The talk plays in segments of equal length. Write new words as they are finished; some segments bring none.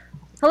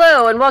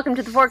Hello, and welcome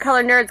to the Four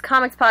Color Nerds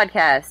Comics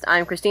Podcast.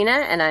 I'm Christina,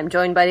 and I'm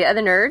joined by the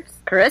other nerds,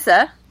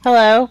 Carissa.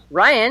 Hello.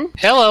 Ryan.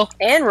 Hello.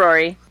 And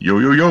Rory. Yo,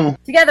 yo, yo.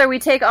 Together, we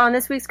take on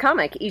this week's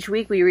comic. Each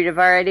week, we read a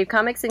variety of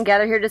comics and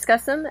gather here to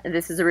discuss them.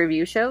 This is a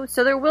review show,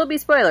 so there will be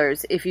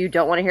spoilers. If you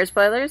don't want to hear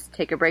spoilers,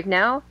 take a break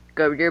now,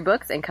 go read your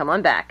books, and come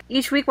on back.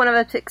 Each week, one of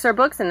us picks our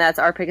books, and that's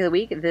our pick of the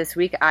week. This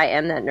week, I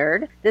am that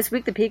nerd. This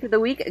week, the pick of the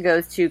week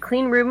goes to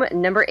Clean Room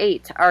number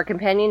 8. Our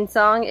companion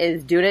song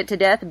is Doing It to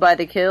Death by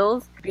The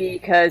Kills,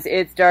 because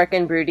it's dark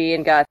and broody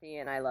and gothy,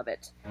 and I love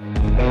it.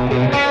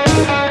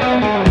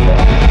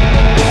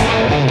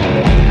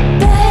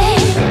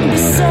 Baby,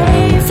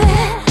 save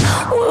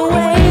it, we're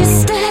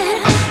wasted.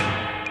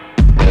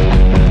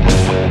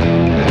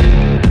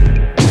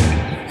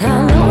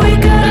 I know we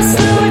gotta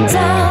slow it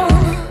down,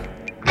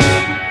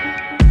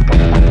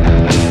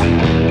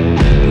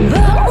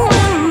 but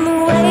when the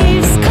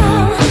waves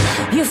come,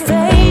 you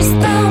face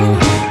them,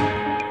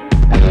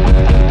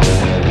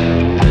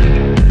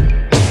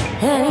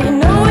 and you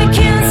know we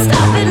can't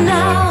stop it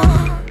now.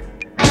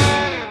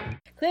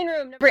 Clean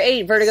Room number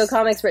 8, Vertigo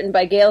Comics, written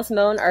by Gail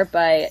Simone, art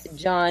by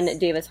John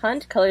Davis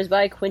Hunt, colors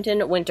by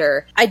Quentin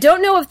Winter. I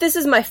don't know if this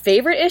is my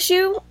favorite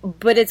issue,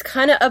 but it's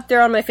kind of up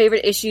there on my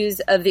favorite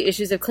issues of the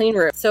issues of Clean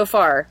Room so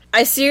far.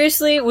 I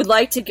seriously would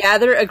like to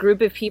gather a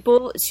group of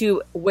people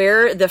to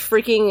wear the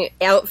freaking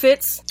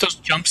outfits. Those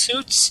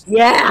jumpsuits?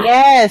 Yeah!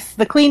 Yes,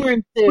 the clean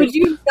room suit. Would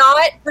you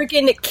not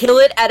freaking kill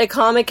it at a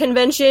comic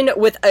convention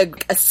with a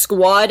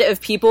squad of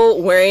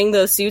people wearing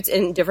those suits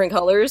in different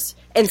colors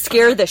and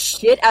scare the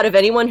shit out of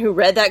anyone who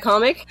read that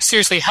comic?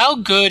 Seriously, how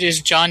good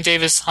is John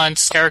Davis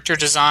Hunt's character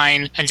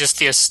design and just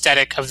the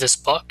aesthetic of this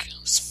book?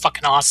 It's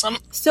fucking awesome.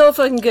 So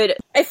fucking good.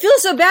 I feel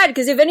so bad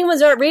because if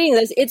anyone's not reading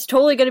this, it's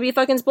totally gonna be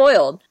fucking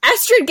spoiled.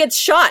 Astrid gets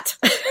shot.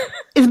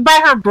 Is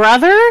by her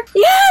brother?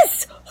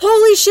 Yes!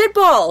 Holy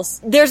shitballs!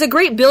 There's a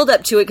great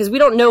build-up to it, because we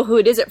don't know who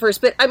it is at first,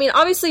 but, I mean,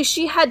 obviously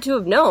she had to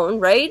have known,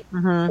 right?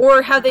 Mm-hmm.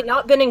 Or have they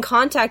not been in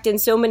contact in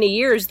so many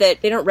years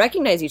that they don't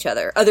recognize each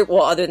other?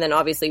 Other than,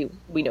 obviously,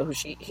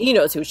 he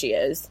knows who she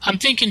is. I'm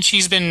thinking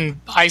she's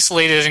been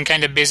isolated and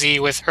kind of busy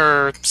with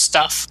her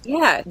stuff.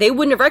 Yeah, they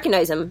wouldn't have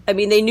recognized him. I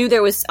mean, they knew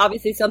there was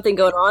obviously something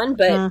going on,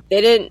 but they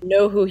didn't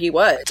know who he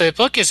was. The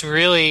book is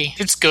really,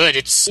 it's good.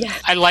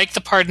 I like the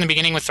part in the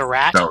beginning with the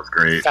rat. That was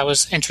great. That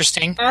was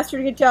interesting.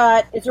 Astrid gets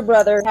shot. It's her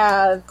brother.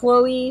 Have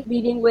Chloe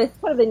meeting with,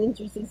 kind of an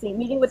interesting scene,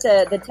 meeting with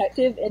the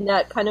detective in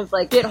that kind of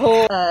like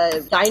shithole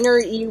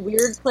diner-y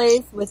weird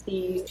place with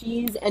the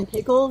cheese and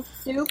pickles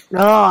soup. Which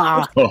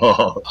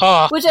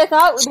I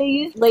thought they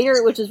used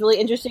later, which is really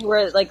interesting,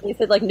 where like they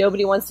said like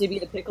nobody wants to be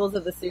the pickles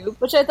of the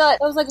soup, which I thought,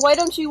 I was like, why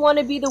don't you want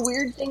to be the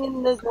weird thing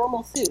in the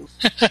normal soup?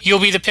 You'll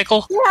be the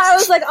pickle? Yeah, I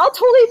was like, I'll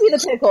totally be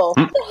the pickle.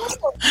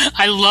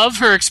 I love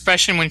her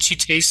expression when she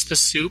tastes the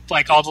soup,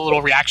 like all the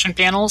little reaction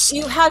panels.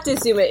 You have to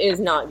assume it is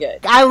not good.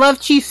 I love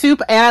cheese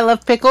soup and I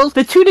love pickles.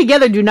 The two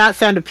together do not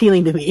sound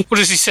appealing to me. What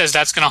does he says?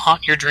 That's gonna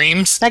haunt your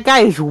dreams? That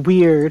guy is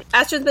weird.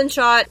 Astrid's been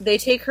shot. They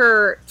take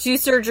her to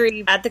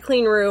surgery at the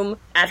clean room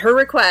at her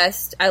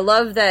request. I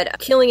love that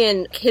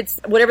Killian hits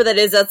whatever that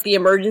is, that's the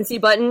emergency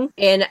button,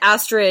 and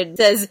Astrid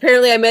says,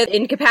 apparently I'm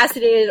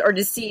incapacitated or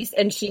deceased,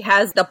 and she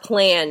has the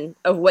plan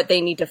of what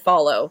they need to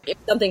follow if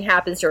something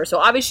happens to her. So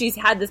obviously she's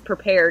had this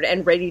prepared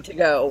and ready to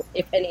go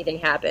if anything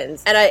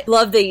happens. And I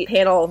love the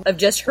panel of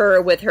just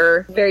her with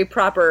her very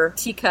proper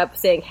teacup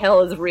saying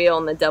hell is real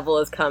and the devil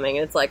is coming,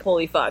 and it's like,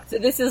 holy fuck. So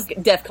this is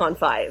DEFCON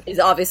 5 is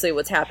obviously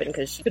what's happened,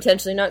 because she's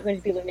potentially not going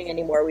to be living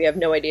anymore. We have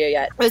no idea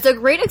yet. It's a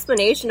great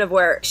explanation of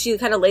where she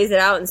kind of lays it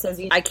out and says,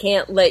 I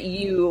can't let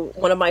you,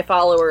 one of my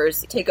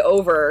followers, take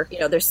over. You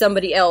know, there's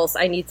somebody else.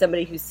 I need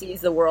somebody who sees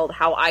the world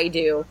how I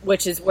do,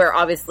 which is where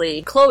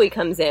obviously Chloe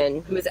comes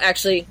in, who has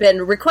actually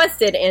been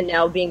requested and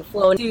now being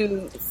flown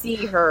to see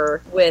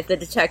her with the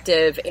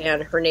detective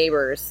and her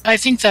neighbors. I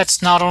think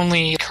that's not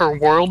only her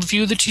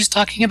worldview that she's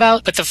talking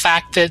about, but the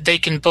fact that they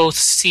can both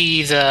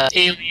see the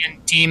alien,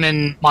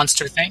 demon,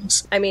 monster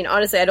things. I mean,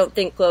 honestly, I don't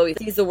think Chloe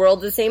sees the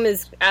world the same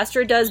as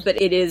Astrid does,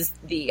 but it is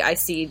I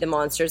see the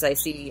monsters, I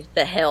see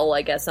the hell,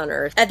 I guess, on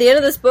Earth. At the end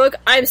of this book,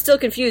 I'm still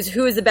confused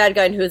who is the bad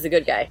guy and who is the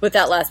good guy with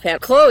that last panel.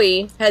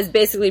 Chloe has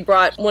basically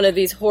brought one of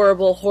these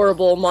horrible,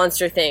 horrible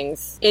monster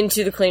things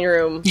into the clean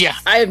room. Yeah.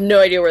 I have no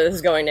idea where this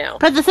is going now.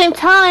 But at the same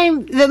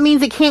time, that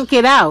means it can't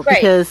get out,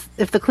 right, because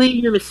if the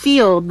clean room is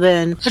sealed,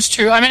 then... That's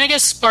true. I mean, I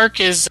guess Spark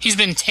he's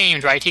been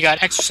tamed, right? He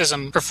got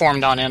exorcism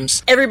performed on him.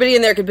 Everybody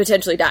in there could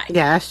potentially die.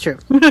 Yeah, that's true.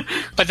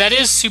 But that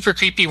is super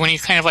creepy when he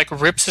kind of like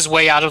rips his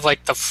way out of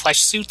like the flesh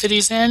suit that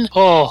he's in.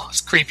 Oh,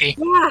 it's creepy.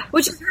 Yeah,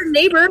 which is her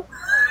neighbor.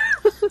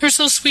 They're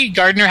so sweet.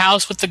 Gardner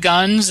house with the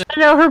guns. I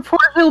know, her poor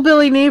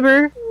hillbilly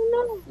neighbor.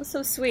 Oh, no, it was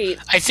so sweet.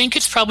 I think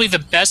it's probably the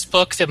best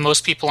book that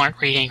most people aren't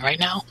reading right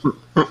now.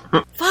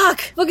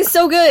 Fuck! Book is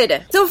so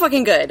good. So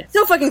fucking good.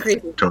 So fucking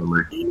creepy.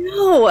 Totally. I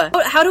know.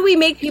 How do we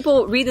make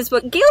people read this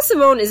book? Gail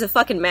Simone is a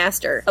fucking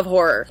master of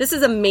horror. This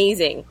is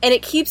amazing. And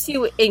it keeps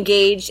you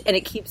engaged and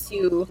it keeps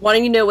you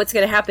wanting to know what's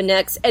going to happen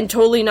next and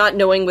totally not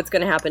knowing what's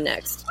going to happen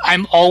next.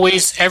 I'm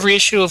always, every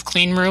issue of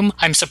Clean Room,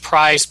 I'm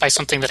surprised by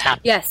something that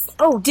happens. Yes.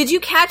 Oh, did you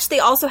catch they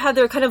also have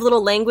their kind of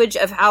little language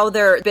of how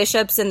their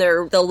bishops and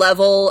the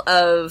level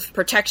of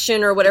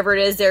protection or whatever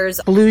it is,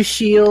 there's Blue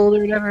Shield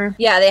or whatever.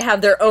 yeah, they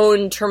have their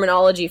own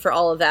terminology for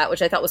all of that,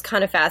 which I thought was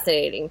kind of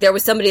fascinating. There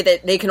was somebody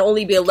that they can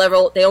only be a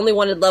level, they only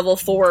wanted level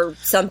 4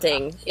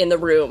 something in the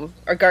room,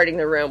 or guarding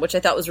the room, which I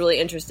thought was really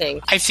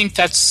interesting. I think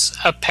that's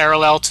a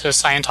parallel to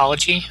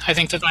Scientology. I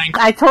think that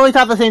I totally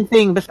thought the same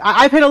thing, but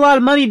I paid a lot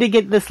of money to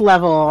get this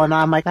level, and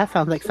I'm like, that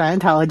sounds like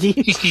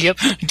Scientology. Yep,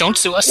 don't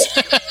sue us.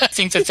 I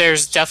think that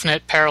there's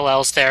definite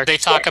parallels there. They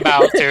talk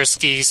about there's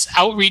these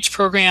outreach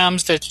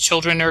programs that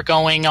children are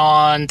going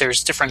on,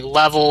 there's different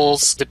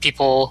levels that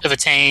people have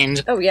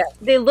attained. Oh yeah,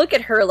 they look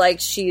at her like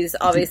she's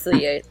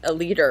obviously a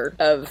leader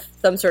of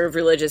some sort of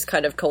religious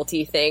kind of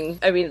culty thing.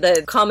 I mean,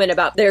 the comment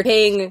about they're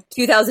paying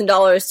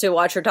 $2,000 to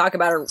watch her talk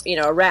about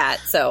a rat,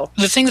 so.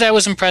 The thing that I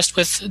was impressed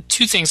with,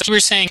 two things. We were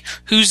saying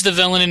who's the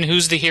villain and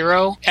who's the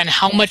hero, and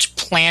how much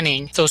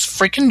planning. Those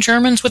freaking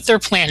Germans with their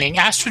planning.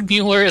 Astrid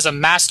Mueller is a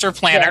master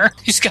planner.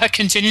 Yeah. He's got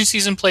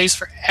contingencies in place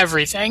for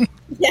everything.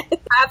 Yes,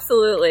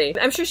 absolutely.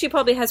 I'm sure she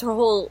probably has her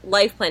whole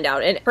life planned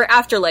out and her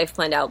afterlife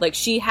planned out. Like,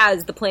 she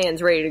has the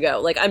plans ready to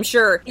go. Like, I'm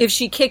sure if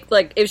she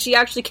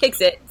actually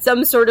kicks it,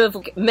 some sort of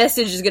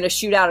message is going to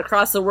shoot out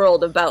across the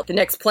world about the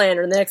next plan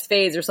or the next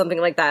phase or something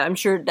like that. I'm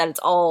sure that it's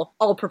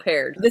all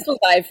prepared. This was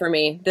 5 for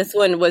me. This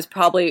one was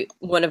probably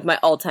one of my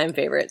all-time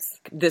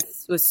favorites.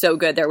 This was so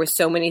good. There were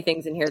so many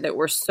things in here that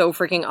were so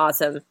freaking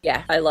awesome.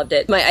 Yeah, I loved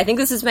it. I think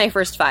this is my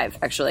first 5,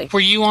 actually. Were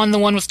you on the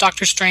one with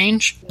Doctor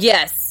Strange?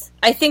 Yes.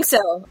 I think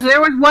so. There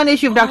was one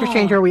issue of Doctor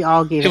Strange where we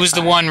all gave it. It was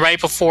the 5. one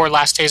right before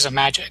Last Days of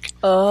Magic.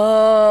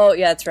 Oh,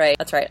 yeah, that's right.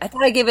 That's right. I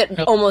thought I gave it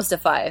almost a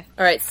 5.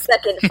 All right,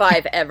 second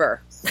 5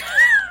 ever.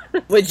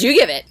 What'd you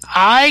give it?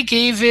 I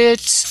gave it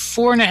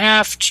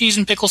 4.5 cheese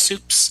and pickle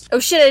soups. Oh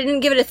shit, I didn't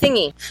give it a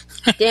thingy.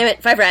 Damn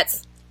it, 5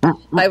 rats.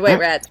 5 white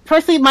rats.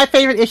 Personally, my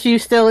favorite issue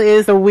still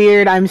is the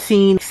weird I'm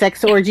seeing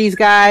sex orgies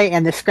guy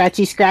and the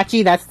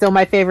scratchy. That's still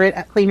my favorite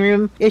Clean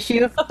Room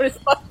issue. Oh, it's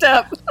fucked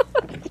up.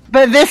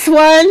 But this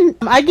one,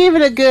 I gave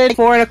it a good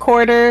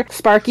 4.25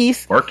 Sparkies.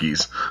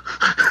 Sparky's.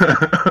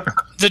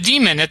 The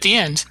demon at the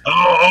end.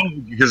 Oh,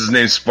 because his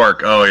name's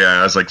Spark. Oh, yeah.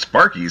 I was like,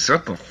 Sparky's?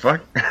 What the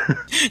fuck?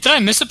 Did I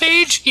miss a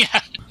page?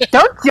 Yeah.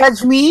 Don't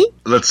judge me.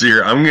 Let's see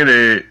here. I'm going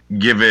to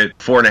give it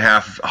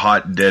 4.5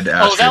 hot dead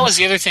Astrids. Oh, that was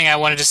the other thing I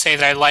wanted to say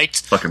that I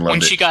liked. Fucking loved when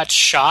it. she got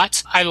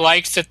shot. I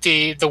liked that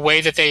the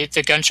way that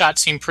the gunshot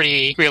seemed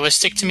pretty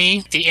realistic to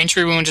me. The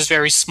entry wound is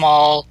very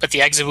small, but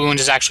the exit wound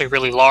is actually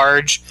really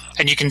large,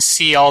 and you can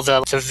see all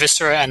the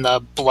viscera and the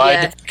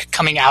blood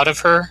coming out of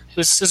her. It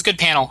was a good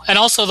panel. And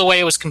also the way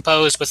it was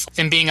composed with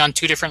them being on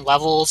 2 different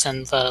levels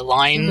and the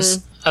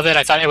lines of it.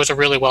 I thought it was a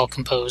really well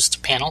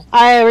composed panel.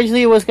 I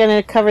originally was going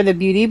to cover the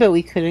beauty, but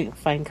we couldn't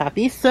find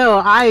copies. So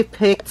I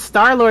picked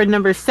Star-Lord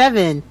number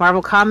 7,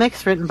 Marvel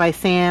Comics, written by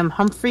Sam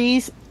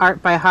Humphries,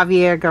 art by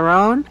Javier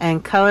Garron,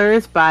 and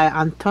colors by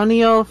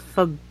Antonio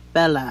Fabella.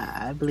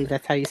 I believe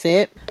that's how you say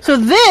it. So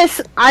this,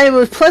 I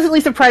was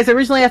pleasantly surprised.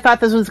 Originally I thought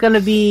this was going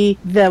to be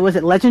was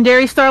it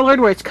Legendary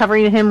Star-Lord, where it's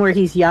covering him where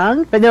he's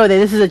young? But no,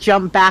 this is a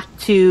jump back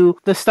to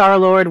the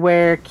Star-Lord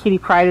where Kitty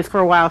Pryde is for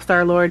a while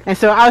Star-Lord. And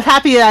so I was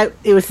happy that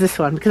it was this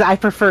one, because I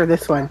prefer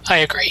this one. I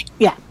agree.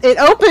 Yeah. It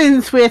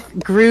opens with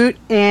Groot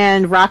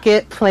and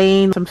Rocket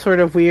playing some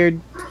sort of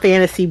weird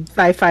fantasy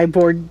sci-fi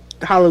board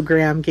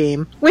hologram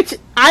game, which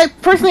I'm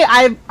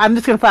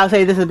just gonna flat out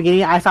say this at the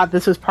beginning. I thought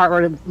this was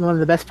one of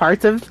the best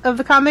parts of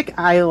the comic.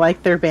 I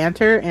like their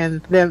banter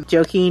and them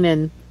joking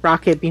and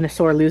Rocket being a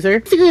sore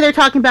loser. Basically, they're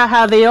talking about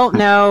how they don't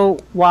know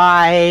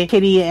why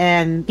Kitty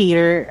and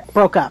Peter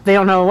broke up. They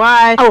don't know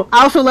why. Oh,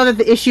 I also love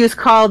that the issue is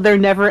called "They're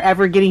Never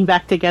Ever Getting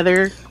Back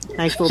Together."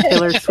 Nice little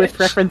Taylor Swift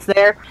reference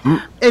there.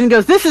 And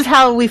goes, this is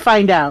how we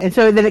find out. And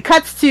so then it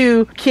cuts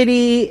to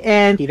Kitty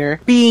and Peter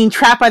being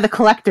trapped by the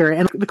Collector.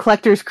 And the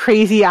Collector's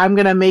crazy, I'm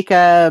going to make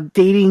a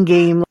dating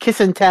game, Kiss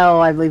and Tell,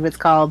 I believe it's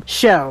called,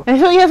 show. And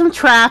so he has them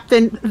trapped.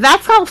 And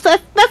that's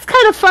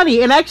kind of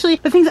funny. And actually,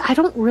 the things, I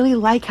don't really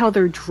like how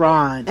they're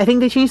drawn. I think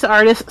they changed the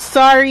artist.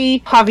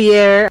 Sorry,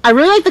 Javier. I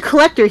really like the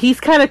Collector.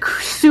 He's kind of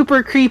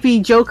super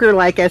creepy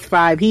Joker-like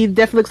S5. He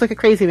definitely looks like a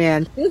crazy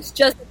man. He looks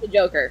just like the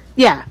Joker.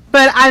 Yeah.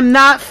 But I'm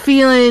not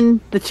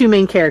feeling the 2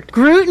 main characters.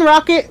 Groot and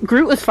Rocket.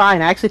 Groot was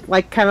fine. I actually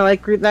kind of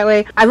like Groot that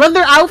way. I love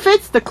their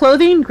outfits, the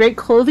clothing, great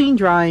clothing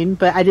drawing,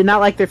 but I did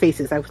not like their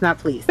faces. I was not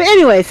pleased. But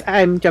anyways,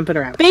 I'm jumping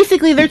around.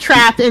 Basically, they're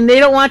trapped and they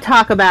don't want to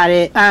talk about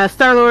it.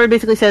 Star-Lord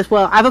basically says,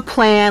 well, I have a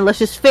plan. Let's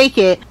just fake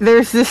it.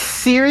 There's this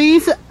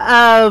series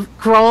of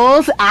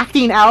Grolls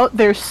acting out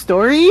their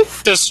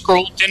stories. The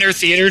Scroll Dinner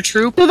Theater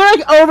Troupe. So they're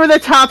like over the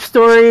top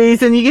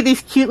stories, and you get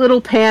these cute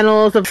little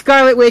panels of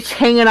Scarlet Witch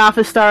hanging off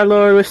of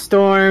Star-Lord with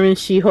Storm and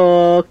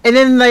She-Hulk. And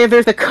then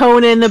there's the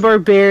Conan the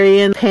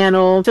Barbarian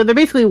panel. So they're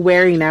basically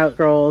wearing out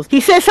Grolls. He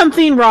says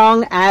something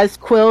wrong, as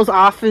Quill's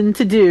often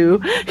to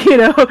do,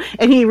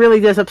 and he really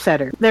does upset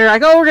her. They're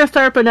like, oh, we're going to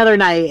start up another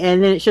night.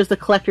 And then it shows the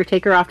Collector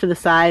take her off to the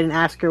side and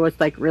ask her what's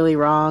like really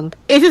wrong.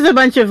 It's just a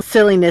bunch of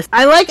silliness.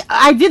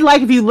 I did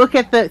like if you look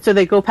at so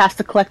they go past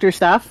the Collector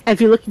stuff. And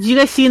if you look, do you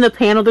guys see in the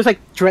panel, there's like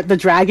the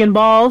Dragon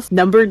Balls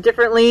numbered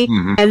differently.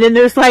 Mm-hmm. And then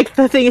there's like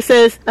the thing that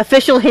says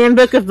official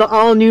handbook of the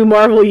all new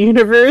Marvel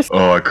Universe.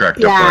 Oh, I cracked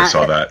up when I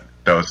saw that.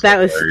 That was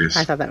hilarious.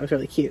 I thought that was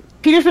really cute.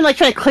 Peter's been like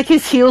trying to click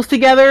his heels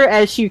together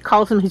as she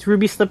calls him his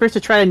ruby slippers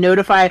to try to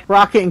notify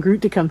Rocket and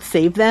Groot to come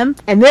save them.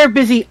 And they're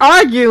busy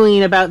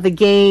arguing about the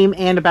game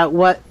and about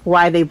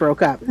why they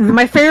broke up.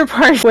 My favorite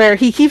part is where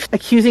he keeps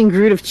accusing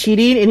Groot of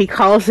cheating and he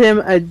calls him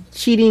a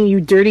cheating, you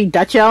dirty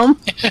Dutch elm.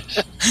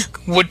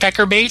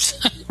 Woodpecker bait.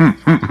 I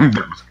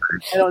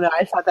don't know.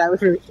 I thought that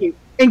was really cute.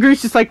 And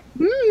Groot's just like,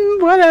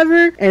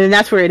 whatever. And then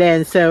that's where it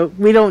ends. So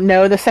we don't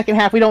know the second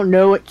half. We don't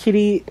know what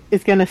Kitty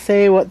is going to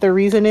say, what the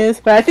reason is.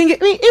 But I think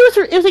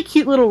it was a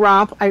cute little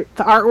romp. The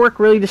artwork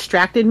really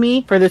distracted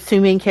me for the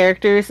two main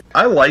characters.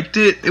 I liked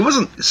it. It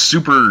wasn't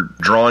super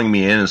drawing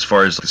me in as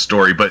far as the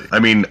story, but I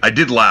mean, I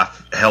did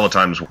laugh hella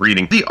times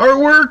reading. The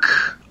artwork,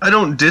 I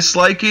don't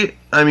dislike it.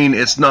 I mean,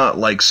 it's not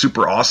like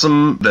super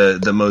awesome,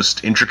 the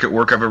most intricate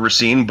work I've ever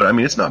seen, but I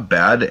mean, it's not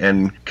bad.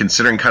 And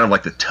considering kind of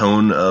like the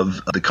tone of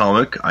the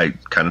comic, I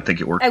kind of think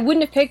it worked. I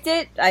wouldn't have picked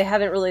it. I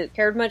haven't really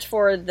cared much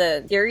for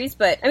the series,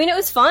 but I mean, it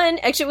was fun.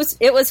 Actually,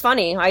 it was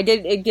funny.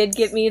 It did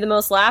get me the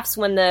most laughs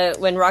when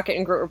Rocket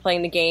and Groot were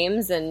playing the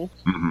games, and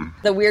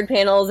the weird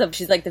panels of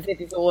she's like the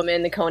 50s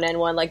woman, the Conan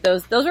one, like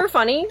those were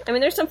funny. I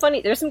mean, there's some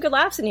good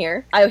laughs in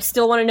here. I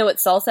still want to know what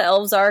salsa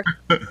elves are.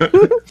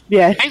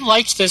 Yeah, I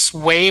liked this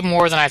way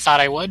more than I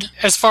thought I would.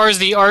 As far as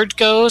the art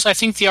goes, I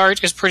think the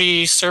art is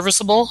pretty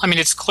serviceable. I mean,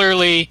 it's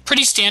clearly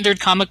pretty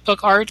standard comic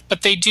book art,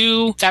 but they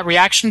do that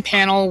reaction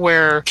panel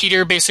where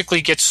Peter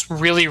basically gets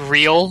really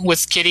real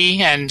with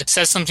Kitty and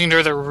says something to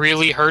her that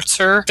really hurts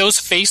her. Those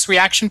face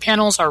reaction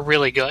panels are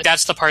really good.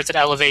 That's the part that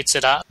elevates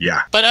it up.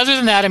 Yeah. But other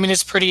than that, I mean,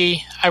 it's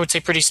pretty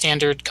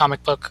standard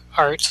comic book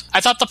art.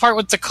 I thought the part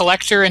with the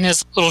Collector and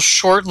his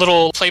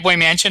little Playboy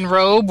Mansion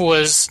robe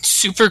was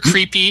super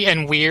creepy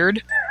and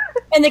weird.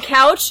 And the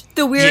couch,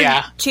 the weird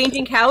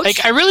changing couch.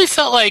 Like, I really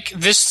felt like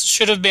this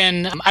should have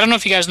been. I don't know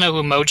if you guys know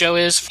who Mojo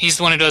is. He's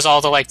the one who does all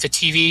the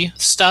TV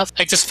stuff.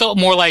 Like, this felt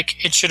more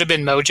like it should have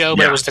been Mojo,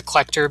 but it was the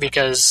Collector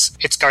because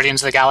it's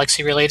Guardians of the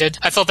Galaxy related.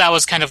 I felt that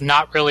was kind of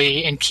not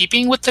really in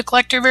keeping with the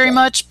Collector very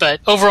much, but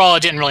overall,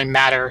 it didn't really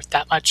matter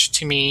that much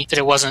to me that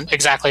it wasn't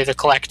exactly the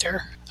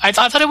Collector. I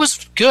thought it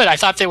was good. I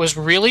thought that it was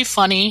really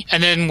funny.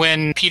 And then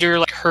when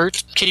Peter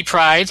hurt Kitty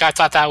Pryde, I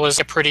thought that was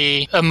a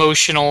pretty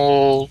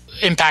emotional,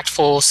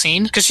 impactful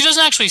scene. Because she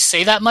doesn't actually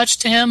say that much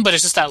to him, but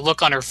it's just that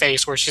look on her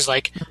face where she's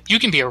like, you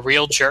can be a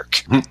real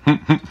jerk.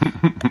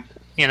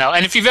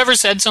 And if you've ever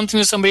said something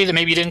to somebody that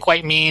maybe you didn't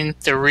quite mean,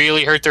 that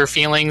really hurt their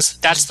feelings,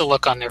 that's the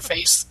look on their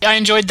face. I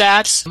enjoyed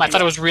that. I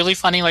thought it was really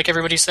funny, like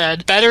everybody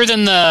said. Better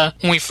than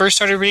when we first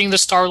started reading the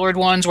Star-Lord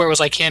ones, where it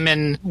was like him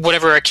in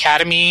whatever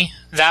academy.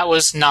 That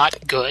was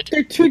not good.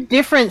 They're two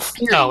different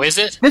series. Oh, is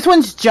it? This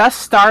one's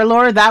just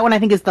Star-Lord. That one, I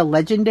think, is the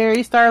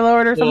Legendary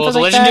Star-Lord or something like that.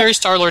 Well, the Legendary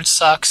Star-Lord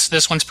sucks.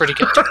 This one's pretty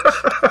good.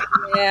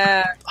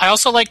 Yeah. I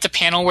also like the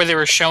panel where they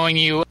were showing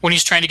you when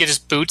he's trying to get his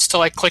boots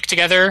to click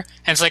together,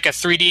 and it's like a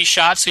 3D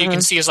shot, so you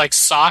can see his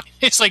sock.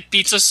 It's like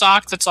pizza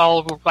sock that's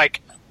all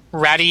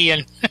ratty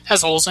and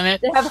has holes in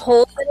it. They have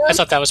holes in them? I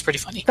thought that was pretty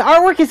funny. The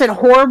artwork isn't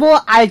horrible.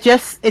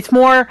 It's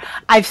more,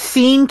 I've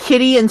seen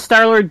Kitty and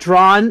Star-Lord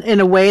drawn in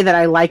a way that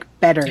I like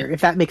better, if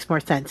that makes more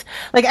sense.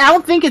 I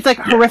don't think it's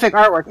horrific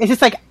artwork. It's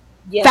just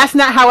that's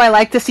not how I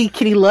like to see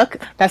Kitty look.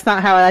 That's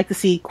not how I like to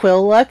see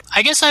Quill look.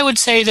 I guess I would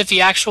say that the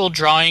actual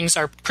drawings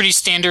are pretty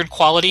standard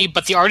quality,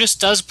 but the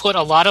artist does put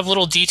a lot of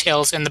little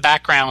details in the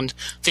background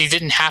that he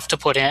didn't have to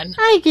put in.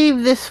 I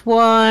gave this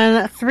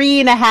one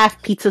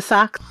 3.5 pizza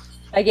socks.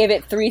 I gave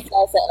it 3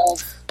 salsa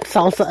elves.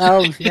 Salsa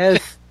elves,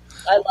 yes.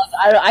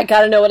 I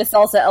gotta know what a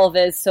salsa elf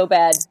is so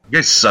bad. You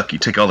guys suck. You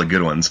take all the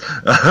good ones.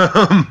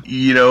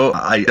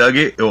 I dug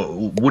it. It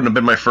wouldn't have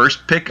been my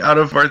first pick out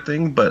of our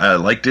thing, but I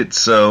liked it,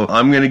 so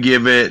I'm going to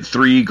give it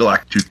 3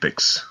 Galactic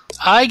Toothpicks.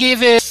 I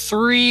gave it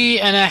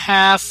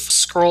 3.5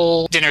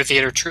 Scroll Dinner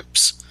Theater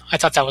Troops. I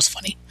thought that was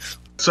funny.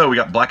 So we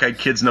got Black Eyed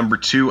Kids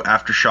 #2,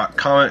 Aftershock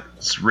Comet.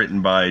 It's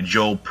written by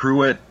Joel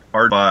Pruitt.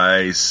 Art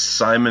by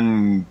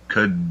Simon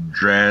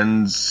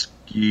Kudransky.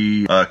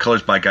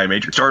 Colors by Guy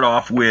Major. Start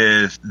off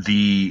with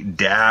the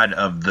dad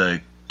of the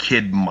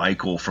kid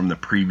Michael from the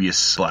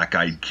previous Black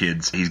Eyed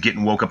Kids. He's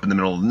getting woke up in the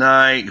middle of the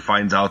night. He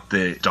finds out that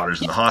his daughter's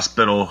in the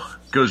hospital.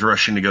 Goes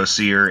rushing to go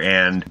see her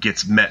and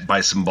gets met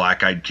by some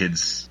Black Eyed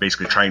Kids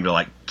basically trying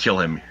to kill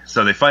him.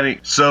 So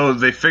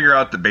they figure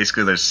out that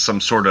basically there's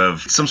some sort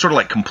of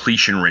like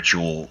completion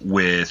ritual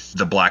with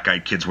the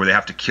Black-Eyed Kids where they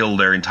have to kill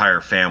their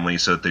entire family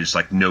so that there's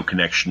like no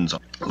connections.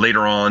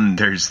 Later on,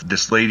 there's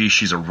this lady,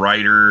 she's a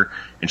writer,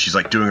 and she's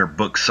like doing her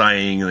book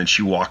signing, and then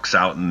she walks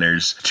out and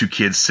there's two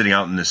kids sitting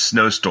out in this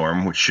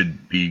snowstorm, which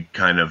should be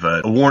kind of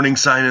a warning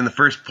sign in the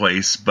first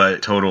place,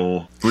 but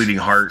total bleeding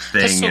heart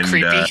thing. That's so and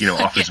creepy.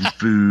 offers them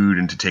food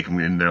and to take them,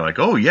 and they're like,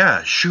 oh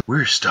yeah, sure,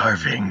 we're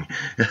starving.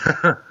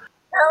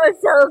 That was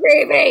so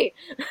creepy.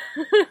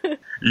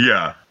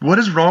 Yeah. What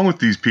is wrong with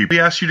these people?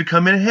 They ask you to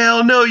come in.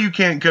 Hell no, you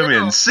can't come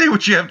in. Say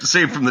what you have to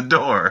say from the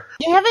door.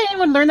 You haven't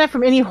anyone learned that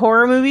from any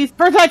horror movies?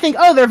 First I think,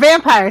 oh, they're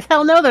vampires.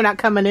 Hell no, they're not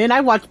coming in.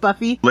 I watched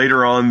Buffy.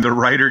 Later on, the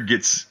writer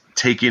gets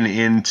taken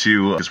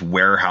into this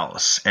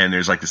warehouse, and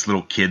there's like this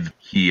little kid.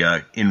 He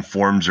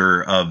informs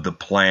her of the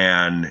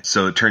plan.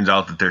 So it turns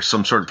out that there's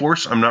some sort of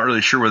force. I'm not really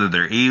sure whether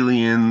they're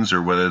aliens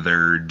or whether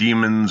they're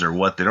demons or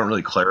what. They don't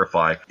really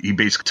clarify. He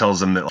basically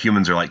tells them that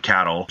humans are like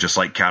cattle. Just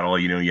like cattle,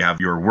 you have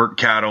your work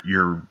cattle,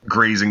 your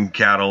grazing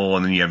cattle,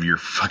 and then you have your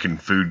fucking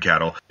food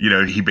cattle.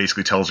 He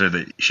basically tells her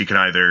that she can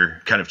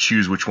either kind of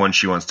choose which one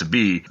she wants to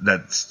be.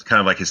 That's kind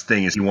of like his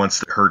thing, is he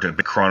wants her to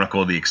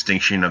chronicle the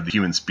extinction of the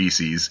human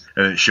species.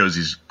 And it shows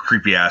these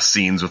creepy ass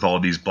scenes with all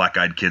these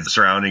black-eyed kids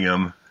surrounding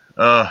him.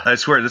 I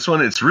swear, this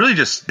one, it's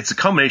a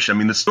combination. I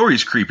mean, the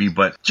story's creepy,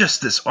 but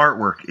just this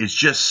artwork is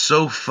just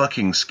so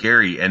fucking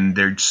scary, and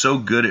they're so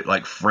good at,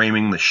 like,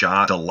 framing the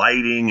shot, the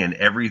lighting, and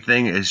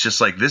everything. It's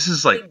just like, this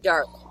is, like,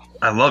 Dark.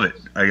 I love it.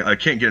 I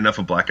can't get enough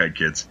of Black-Eyed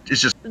Kids.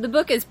 It's just... The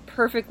book is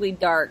perfectly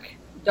dark.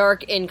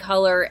 Dark in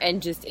color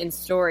and just in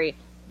story.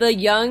 The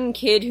young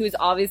kid who's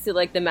obviously,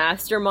 like, the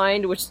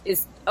mastermind, which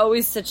is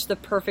always such the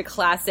perfect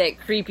classic,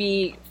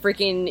 creepy,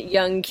 freaking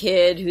young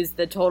kid who's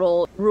the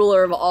total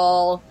ruler of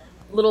all...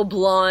 Little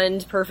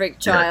blonde,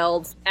 perfect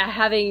child. Yeah.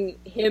 Having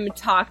him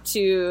talk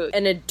to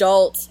an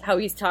adult, how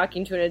he's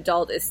talking to an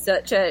adult, is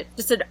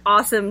just an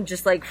awesome,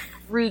 just like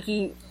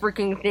freaky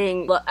freaking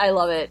thing. I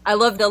love it. I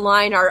love the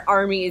line, "Our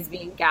army is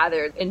being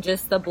gathered," and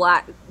just the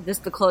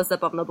close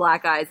up on the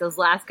black eyes. Those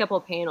last couple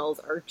panels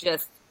are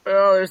just,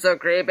 they're so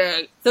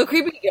creepy. So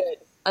creepy good.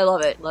 I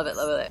love it. Love it.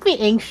 Love it. It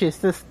makes me anxious,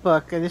 this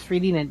book. Just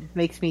reading it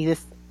makes me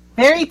just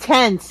very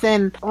tense,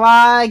 and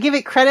while I give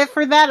it credit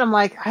for that, I'm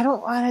like, I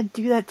don't want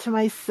to do that to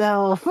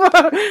myself.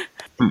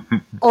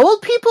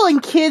 Old people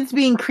and kids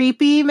being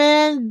creepy,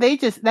 man, that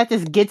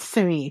just gets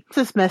to me. It's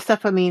just messed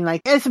up. I mean,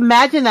 like, just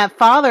imagine that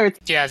father.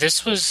 Yeah,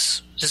 this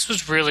was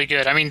really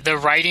good. I mean, the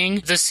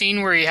writing, the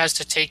scene where he has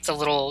to take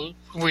where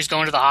he's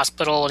going to the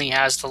hospital and he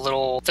has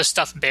the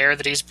stuffed bear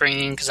that he's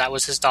bringing because that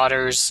was his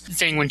daughter's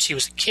thing when she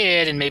was a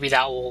kid, and maybe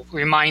that will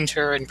remind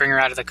her and bring her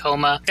out of the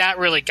coma. That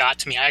really got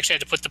to me. I actually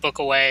had to put the book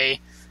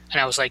away. And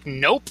I was like,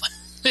 nope,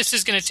 this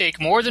is going to take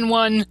more than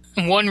one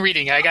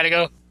reading. I got to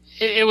go.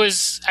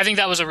 I think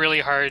that was a really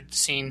hard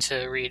scene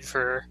to read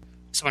for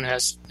someone who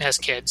has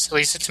kids. At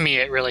least to me,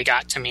 it really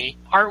got to me.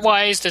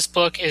 Art-wise, this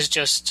book is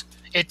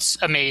it's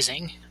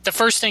amazing. The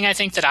first thing I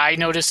think that I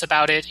notice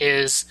about it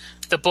is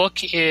the book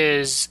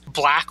is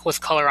black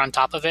with color on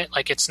top of it.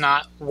 Like, it's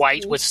not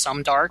white with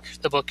some dark.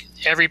 The book,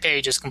 every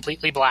page is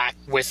completely black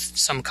with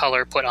some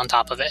color put on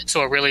top of it.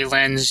 So it really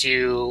lends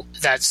you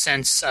that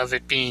sense of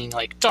it being,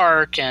 like,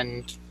 dark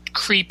and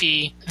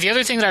creepy. The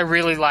other thing that I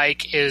really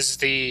like is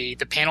the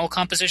panel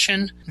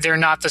composition. They're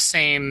not the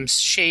same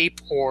shape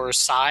or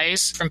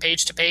size from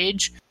page to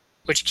page,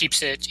 which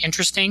keeps it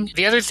interesting.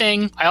 The other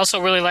thing, I also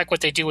really like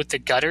what they do with the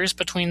gutters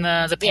between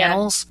the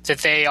panels, that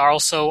they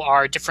also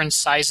are different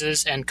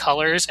sizes and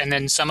colors, and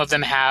then some of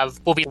them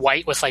will be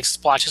white with like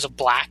splotches of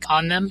black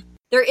on them.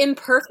 They're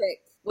imperfect,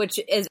 which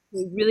is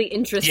really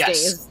interesting.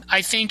 Yes.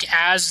 I think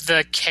as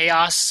the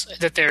chaos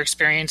that they're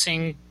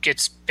experiencing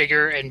gets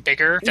bigger and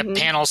bigger, the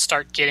panels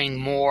start getting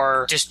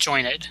more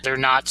disjointed. They're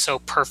not so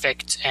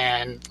perfect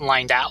and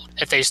lined out.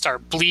 If they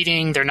start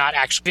bleeding, they're not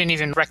actually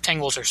even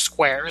rectangles or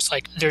squares.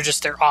 Like,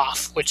 they're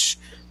off, which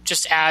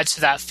just adds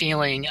to that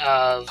feeling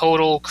of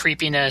total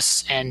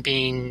creepiness and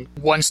being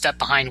one step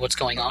behind what's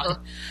going on.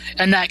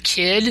 And that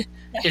kid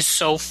is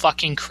so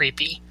fucking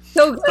creepy.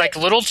 So good. Like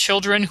little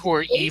children who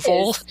are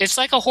evil. It's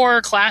like a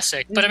horror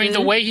classic. But I mean, the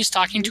way he's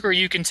talking to her,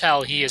 you can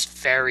tell he is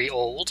very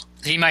old.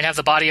 He might have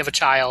the body of a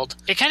child.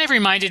 It kind of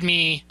reminded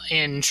me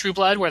in True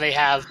Blood where they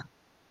have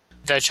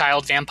the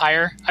child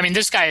vampire. I mean,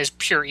 this guy is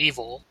pure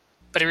evil,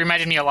 but it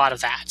reminded me a lot of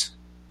that.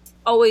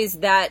 Always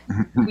that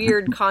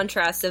weird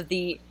contrast of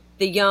the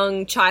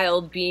young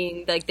child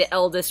being like the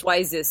eldest,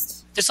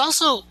 wisest. This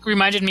also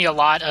reminded me a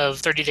lot of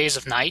 30 Days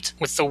of Night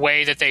with the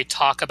way that they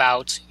talk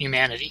about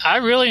humanity. I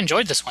really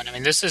enjoyed this one. I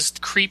mean, this is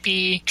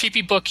creepy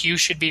book you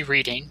should be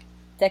reading.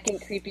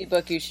 Second creepy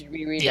book you should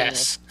be reading.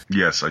 Yes.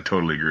 Yes, I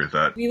totally agree with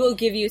that. We will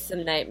give you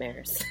some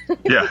nightmares.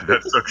 Yeah,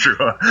 that's so true.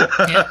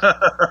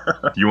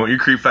 You want your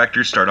creep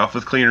factor, start off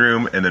with Clean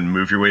Room, and then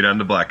move your way down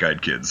to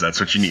Black-Eyed Kids. That's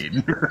what you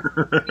need.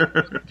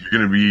 You're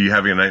going to be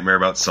having a nightmare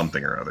about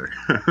something or other.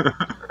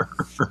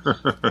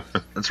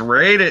 Let's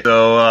rate it.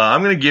 So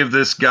I'm going to give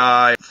this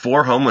guy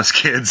 4 homeless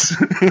kids.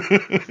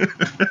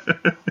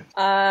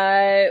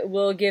 I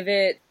will give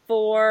it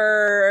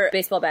 4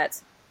 baseball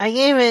bats. I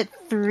gave it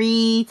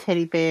 3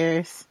 teddy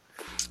bears.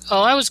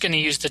 Oh, I was going to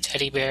use the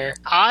teddy bear.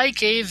 I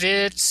gave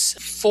it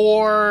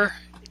 4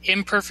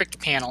 imperfect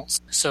panels.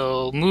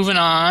 So moving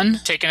on,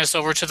 taking us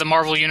over to the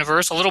Marvel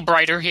Universe, a little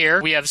brighter here.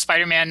 We have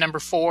Spider-Man number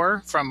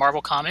 4 from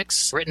Marvel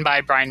Comics, written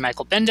by Brian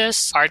Michael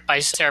Bendis, art by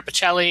Sarah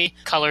Pichelli,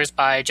 colors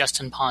by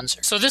Justin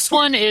Ponser. So this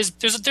one is,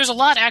 there's a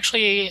lot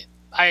actually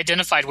I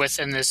identified with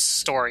in this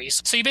story.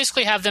 So you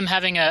basically have them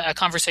having a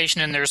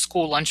conversation in their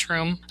school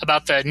lunchroom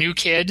about the new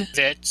kid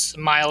that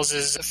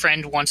Miles'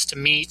 friend wants to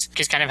meet.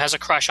 He kind of has a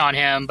crush on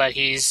him, but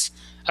he's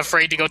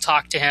afraid to go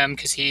talk to him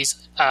because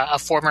he's a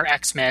former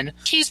X-Men.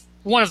 He's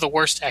one of the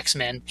worst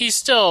X-Men. He's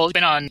still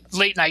been on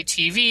late night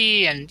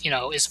TV and,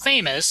 is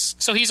famous.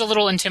 So he's a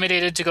little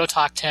intimidated to go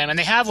talk to him. And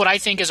they have what I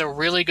think is a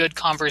really good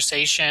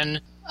conversation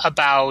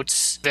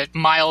about that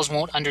Miles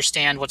won't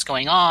understand what's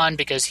going on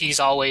because he's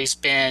always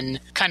been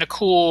kind of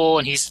cool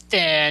and he's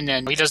thin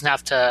and he doesn't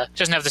have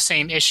the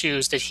same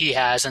issues that he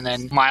has. And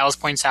then Miles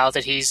points out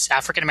that he's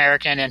African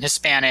American and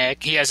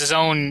Hispanic. He has his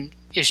own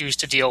issues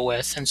to deal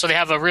with. And so they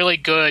have a really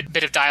good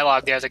bit of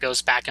dialogue there that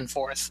goes back and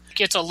forth. It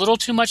gets a little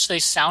too much. They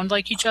sound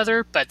like each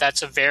other, but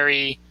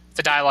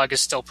the dialogue is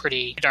still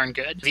pretty darn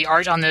good. The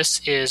art on this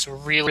is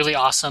really, really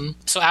awesome.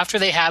 So after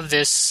they have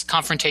this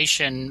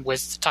confrontation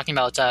with talking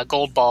about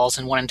gold balls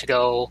and wanting to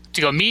go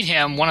meet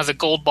him, one of the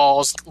gold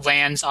balls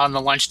lands on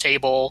the lunch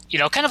table,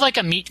 kind of like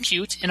a meet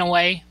cute in a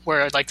way,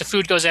 where like the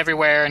food goes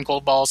everywhere and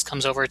gold balls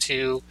comes over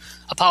to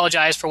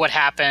apologize for what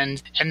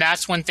happened. And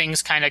that's when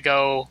things kind of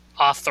go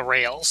off the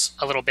rails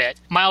a little bit.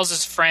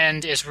 Miles's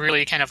friend is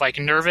really kind of like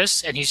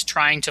nervous and he's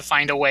trying to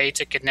find a way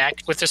to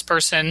connect with this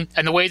person.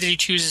 And the way that he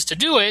chooses to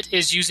do it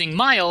is using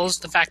Miles,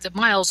 the fact that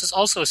Miles is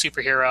also a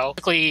superhero,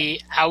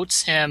 quickly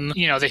outs him,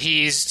 that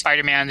he's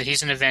Spider-Man, that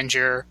he's an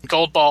Avenger.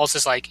 Gold Balls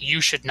is like, you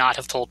should not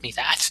have told me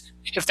that.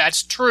 If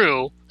that's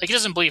true, he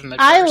doesn't believe him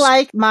at I first.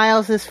 like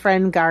Miles'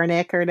 friend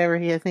Garnick, or whatever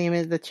his name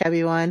is, the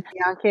chubby one.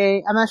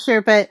 Bianchi, I'm not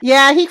sure, but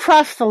yeah, he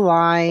crossed the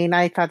line.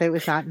 I thought it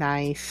was not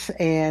nice,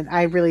 and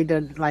I really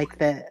didn't like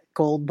the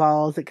gold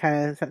balls. It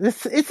kind of,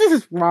 this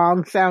is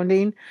wrong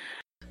sounding.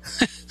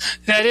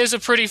 That is a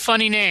pretty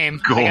funny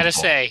name, I gotta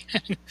say.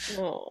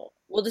 Oh.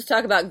 We'll just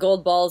talk about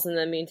gold balls in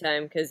the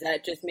meantime, because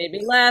that just made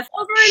me laugh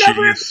over and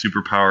over. Shittiest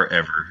superpower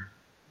ever.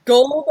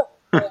 Gold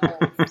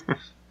balls.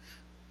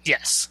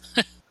 Yes.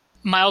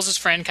 Miles'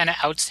 friend kind of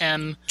outs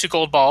him to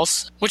gold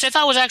balls, which I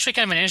thought was actually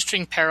kind of an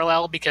interesting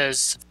parallel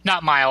because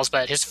not Miles,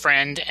 but his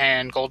friend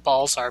and gold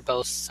balls are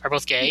both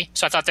gay.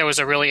 So I thought there was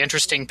a really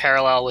interesting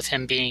parallel with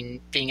him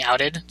being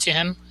outed to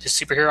him, his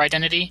superhero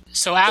identity.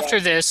 So after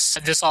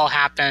this all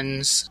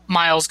happens,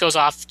 Miles goes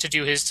off to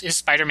do his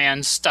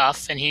Spider-Man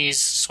stuff, and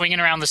he's swinging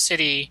around the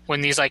city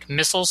when these like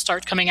missiles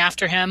start coming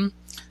after him.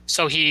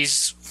 So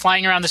he's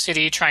flying around the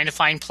city trying to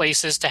find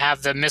places to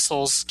have the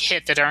missiles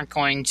hit that aren't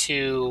going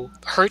to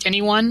hurt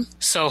anyone.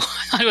 So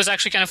it was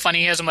actually kind of funny.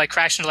 He has them like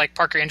crash into like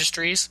Parker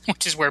Industries,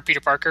 which is where Peter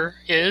Parker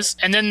is.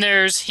 And then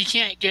he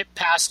can't get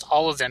past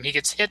all of them. He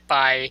gets hit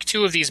by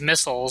 2 of these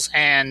missiles,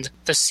 and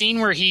the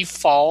scene where he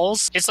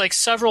falls, it's like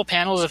several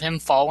panels of him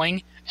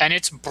falling. And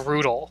it's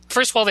brutal.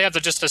 First of all, they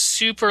have just a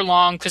super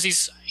long, because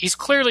he's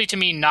clearly to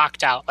me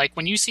knocked out. Like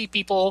when you see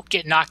people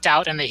get knocked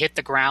out and they hit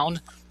the ground,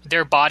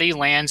 their body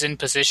lands in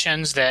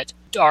positions that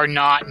are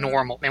not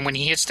normal. And when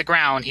he hits the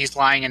ground, he's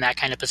lying in that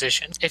kind of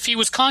position. If he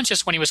was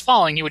conscious when he was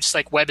falling, he would just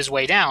like web his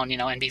way down,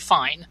 and be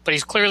fine. But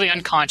he's clearly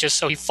unconscious,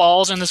 so he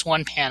falls in this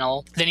one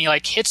panel. Then he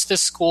like hits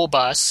this school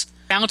bus,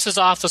 bounces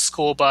off the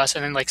school bus,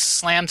 and then like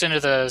slams into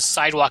the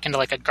sidewalk into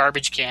like a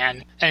garbage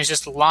can, and is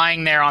just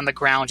lying there on the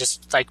ground,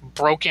 just like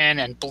broken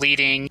and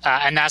bleeding.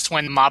 And that's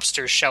when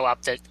mobsters show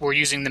up that were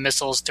using the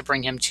missiles to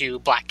bring him to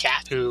Black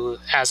Cat, who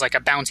has like a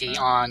bounty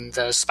on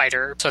the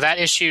spider. So that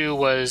issue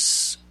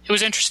was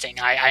interesting.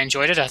 I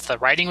enjoyed it. I thought the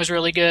writing was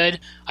really good.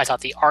 I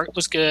thought the art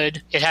was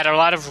good. It had a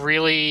lot of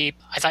really,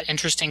 I thought,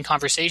 interesting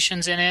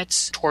conversations in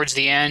it towards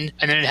the end.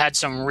 And then it had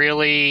some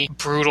really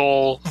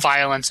brutal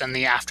violence in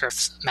the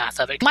aftermath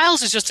of it.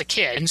 Miles is just a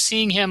kid, and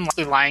seeing him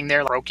lying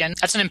there broken,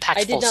 that's an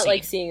impactful scene. I did not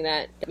like seeing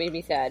that. It made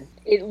me sad.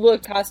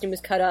 Costume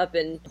was cut up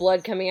and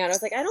blood coming out. I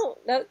was like,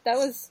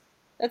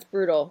 that's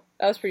brutal.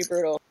 That was pretty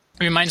brutal.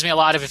 It reminds me a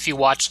lot of if you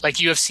watch like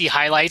UFC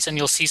highlights and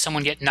you'll see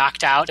someone get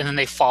knocked out and then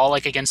they fall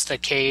like against the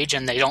cage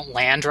and they don't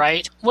land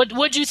right.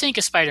 What'd you think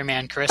of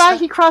Spider-Man, Carissa? I thought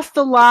he crossed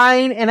the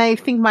line, and I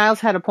think Miles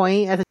had a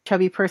point. As a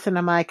chubby person,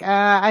 I'm like,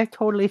 I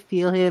totally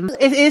feel him.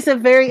 It is a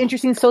very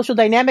interesting social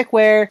dynamic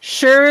where,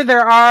 sure,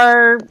 there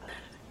are...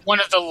 One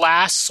of the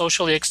last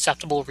socially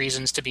acceptable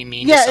reasons to be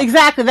mean. Yeah, to someone.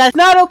 exactly. That's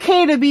not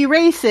okay to be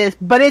racist,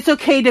 but it's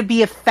okay to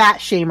be a fat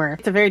shamer.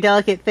 It's a very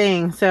delicate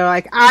thing. So,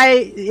 like,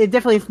 it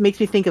definitely makes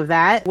me think of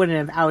that. Wouldn't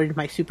have outed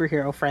my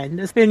superhero friend.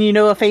 It's been,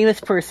 a famous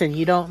person.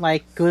 You don't,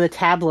 like, go to the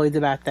tabloids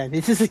about them.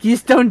 It's just like, you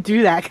just don't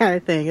do that kind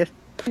of thing. I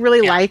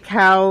really like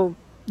how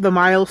the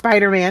Miles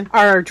Spider-Man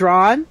are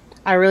drawn.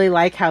 I really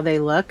like how they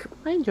look.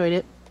 I enjoyed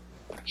it.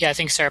 Yeah, I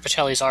think Sarah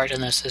Patelli's art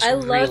in this is I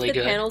love really the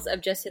good. panels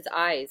of just his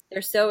eyes.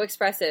 They're so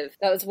expressive.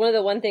 That was one of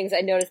the one things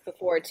I noticed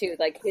before too.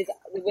 Like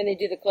when they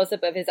do the close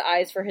up of his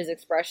eyes for his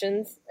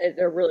expressions,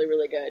 they're really,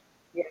 really good.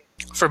 Yeah.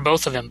 For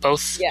both of them,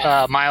 both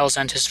Yes. Miles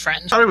and his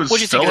friend. I thought it was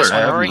What'd you think stellar. of this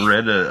one, I Rory?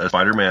 haven't read a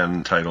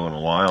Spider-Man title in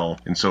a while,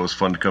 and so it was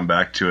fun to come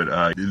back to it.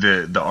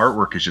 The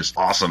artwork is just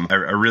awesome. I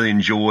really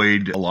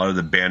enjoyed a lot of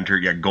the banter.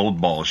 Yeah,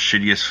 Gold Ball is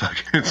shitty as fuck.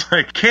 It's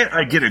like, can't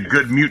I get a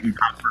good mutant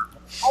cover?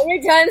 How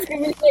many times can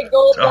we say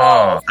gold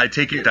ball? Oh, I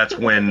take it that's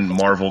when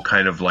Marvel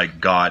kind of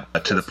like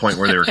got to the point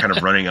where they were kind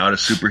of running out of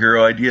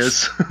superhero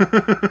ideas.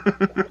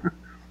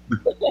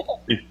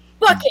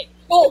 Fuck it,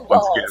 gold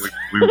Once balls.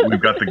 again,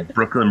 we've got the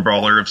Brooklyn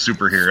Brawler of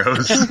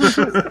superheroes.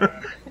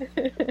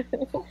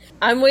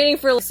 I'm waiting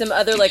for some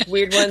other like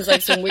weird ones,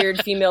 like some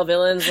weird female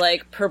villains,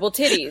 like purple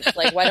titties.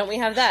 Like, why don't we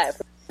have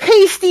that?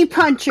 Pasty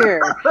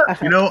Puncher.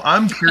 You know,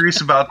 I'm curious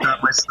about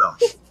that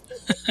myself.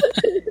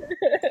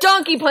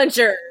 Donkey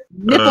puncher.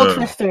 Nipple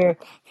Twister.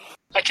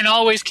 I can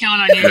always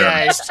count on you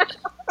guys.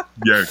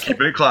 Yeah,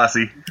 keeping it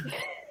classy.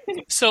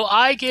 So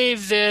I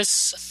gave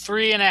this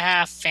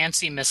 3.5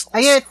 fancy missiles.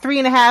 I get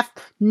 3.5.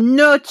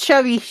 No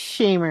chubby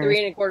shamers.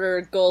 3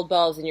 1/4 gold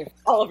balls in your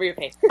all over your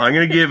face. I'm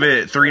gonna give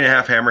it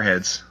 3.5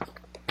 hammerheads.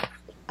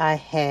 I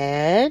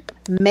had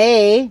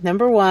May,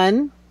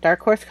 #1,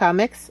 Dark Horse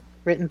Comics,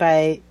 written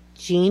by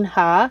Gene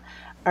Ha,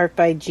 art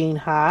by Gene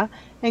Ha,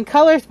 and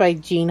colors by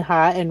Gene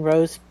Ha and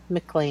Rose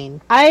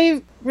McLean.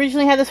 I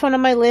originally had this one on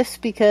my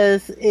list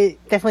because it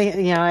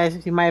definitely, you know,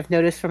 as you might have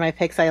noticed from my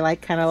picks, I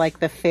like kind of like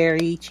the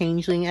fairy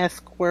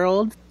changeling-esque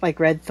world,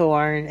 like Red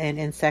Thorn and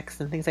insects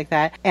and things like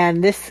that.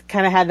 And this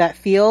kind of had that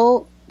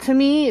feel to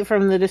me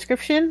from the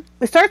description.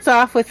 It starts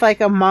off with like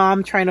a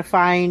mom trying to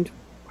find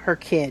her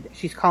kid.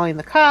 She's calling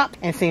the cop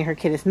and saying her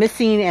kid is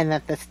missing and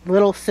that this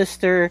little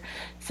sister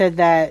said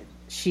that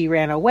she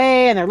ran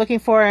away and they're looking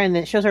for her, and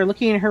it shows her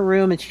looking in her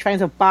room and she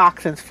finds a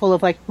box and it's full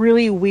of like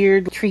really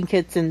weird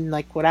trinkets and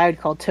like what I would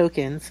call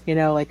tokens, you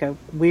know, like a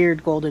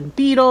weird golden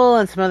beetle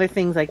and some other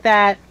things like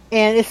that.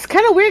 And it's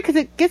kind of weird because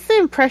it gets the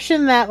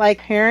impression that like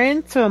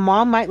parents or a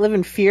mom might live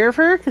in fear of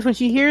her, because when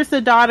she hears the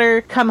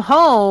daughter come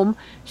home,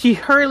 she's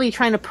hurriedly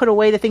trying to put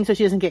away the things so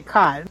she doesn't get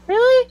caught.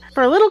 Really?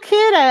 For a little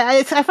kid,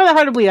 I find that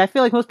hard to believe. I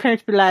feel like most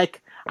parents would be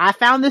like, I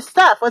found this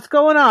stuff. What's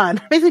going on?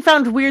 Basically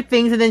found weird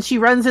things, and then she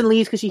runs and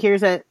leaves because she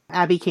hears that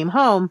Abby came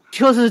home. She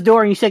closes the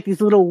door and you see like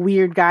these little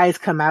weird guys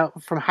come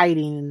out from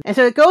hiding. And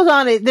so it goes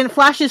on, it then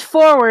flashes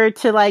forward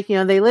to like, you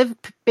know, they live,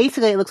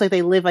 basically it looks like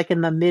they live like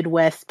in the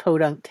Midwest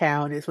podunk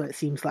town is what it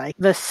seems like.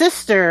 The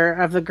sister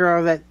of the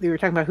girl that we were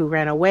talking about who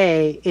ran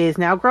away is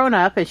now grown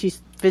up and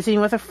she's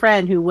visiting with a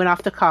friend who went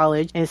off to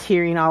college and is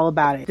hearing all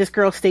about it. This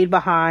girl stayed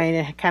behind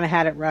and kind of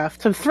had it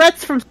rough. Some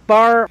threats from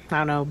bar, I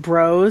don't know,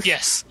 bros.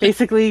 Yes.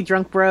 Basically,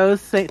 drunk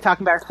bros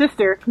talking about her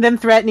sister. Them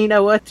threatening,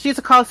 she has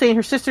a call saying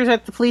her sister's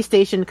at the police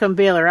station to come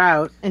bail her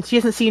out. And she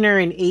hasn't seen her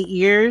in 8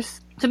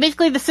 years. So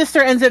basically, the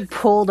sister ends up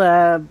pulled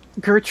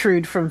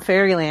Gertrude from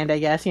Fairyland, I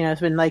guess. You know,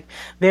 it's been like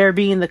there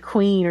being the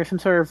queen or some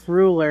sort of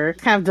ruler.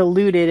 It's kind of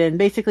diluted. And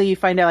basically, you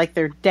find out like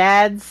their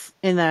dad's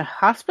in the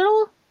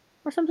hospital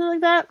or something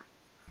like that.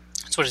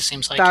 That's what it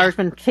seems like. Daughter's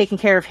been taking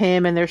care of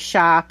him in their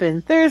shop,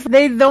 and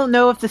they don't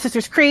know if the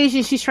sister's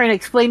crazy. She's trying to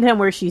explain to him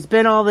where she's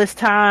been all this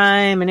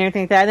time and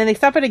everything like that. And then they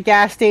stop at a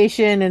gas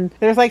station, and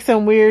there's like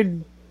some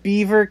weird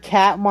beaver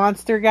cat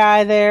monster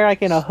guy there,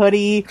 like in a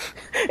hoodie.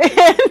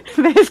 And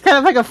there's kind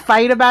of like a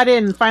fight about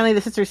it, and finally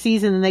the sister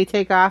sees him and they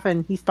take off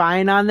and he's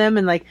spying on them.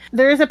 And like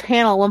there is a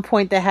panel at one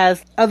point that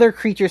has other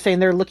creatures saying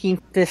they're looking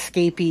for the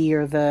escapee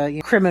or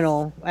the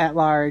criminal at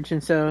large,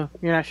 and so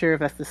you're not sure if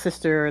that's the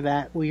sister or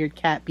that weird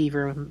cat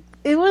beaver.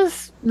 It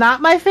was not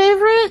my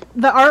favorite.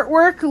 The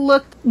artwork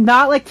looked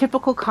not like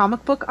typical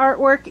comic book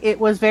artwork. It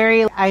was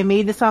very, I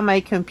made this on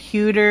my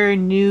computer,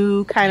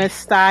 new kind of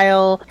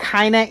style,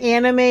 kind of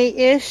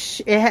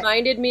anime-ish. It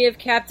Reminded me of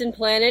Captain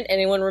Planet.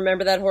 Anyone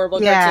remember that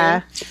horrible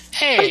yeah. cartoon?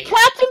 Hey,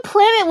 Captain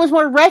Planet was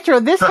more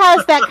retro. This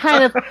has that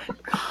kind of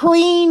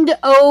cleaned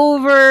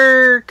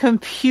over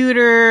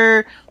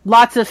computer,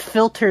 lots of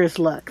filters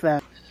look, though.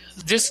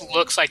 this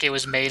looks like it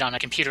was made on a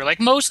computer. Like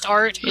most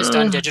art is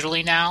done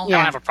digitally now. Yeah. I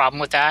don't have a problem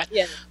with that.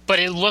 Yeah. But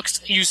it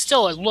looks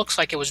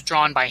like it was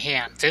drawn by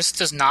hand. This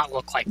does not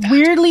look like that.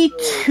 Weirdly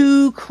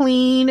too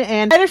clean,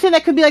 and I understand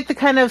that could be like the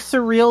kind of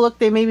surreal look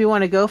they maybe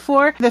want to go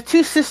for. The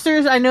two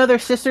sisters, I know they're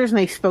sisters and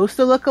they're supposed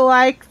to look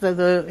alike.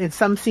 In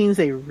some scenes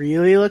they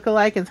really look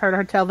alike, and it's hard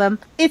to tell them.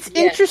 It's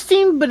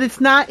interesting, but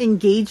it's not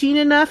engaging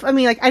enough. I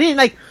mean, like, I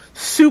didn't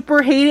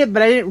super hate it,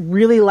 but I didn't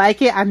really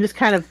like it. I'm just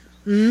kind of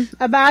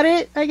about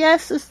it, I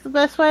guess, is the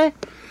best way.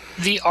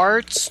 The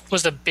art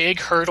was a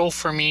big hurdle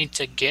for me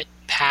to get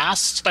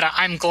past, but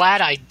I'm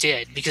glad I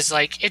did, because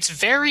it's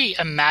very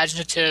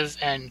imaginative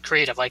and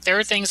creative. There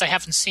are things I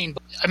haven't seen.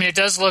 I mean, it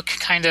does look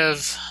kind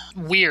of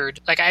weird.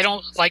 I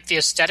don't like the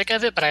aesthetic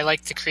of it, but I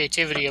like the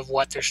creativity of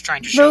what they're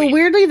trying to show Though you.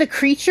 weirdly, the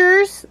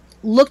creatures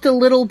looked a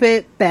little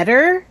bit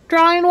better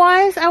drawing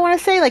wise, I want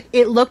to say.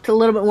 It looked a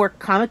little bit more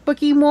comic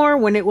booky more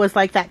when it was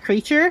that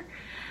creature.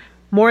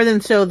 more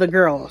than so the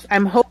girls. I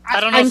don't know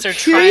I'm if they're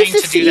curious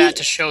trying to do see that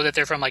to show that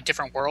they're from like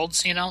different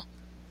worlds,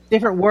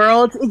 different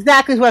worlds.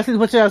 Exactly what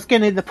I was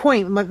getting to the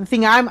point. But the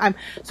thing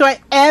so I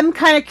am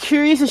kind of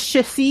curious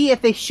to see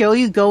if they show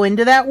you go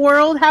into that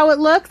world, how it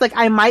looks. Like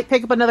I might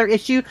pick up another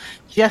issue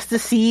just to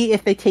see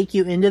if they take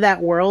you into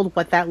that world,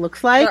 what that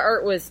looks like. The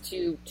art was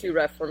too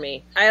rough for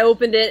me. I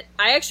opened it.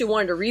 I actually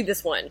wanted to read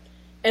this one.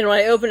 And when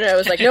I opened it, I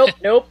was like,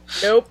 nope.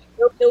 The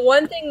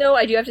one thing, though,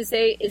 I do have to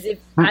say is if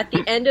at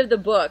the end of the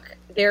book,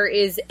 there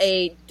is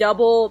a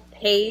double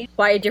page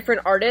by a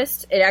different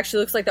artist. It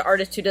actually looks like the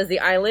artist who does The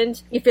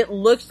Island. If it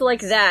looked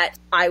like that,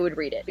 I would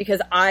read it because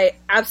I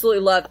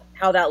absolutely love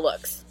how that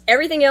looks.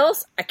 Everything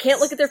else, I can't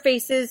look at their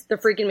faces. They're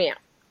freaking me out.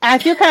 I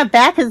feel kind of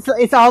bad because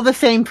it's all the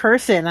same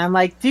person. I'm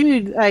like,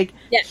 dude,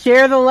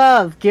 share the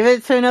love. Give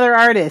it to another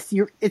artist.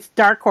 It's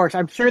Dark Horse.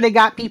 I'm sure they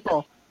got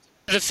people.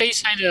 The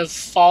face kind of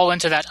fall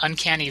into that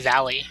uncanny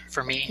valley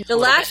for me. The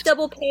last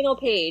double panel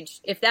page,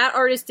 if that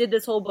artist did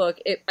this whole book,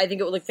 I think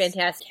it would look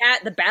fantastic.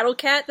 The battle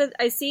cat that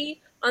I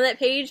see on that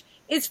page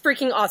is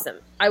freaking awesome.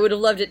 I would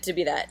have loved it to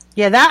be that.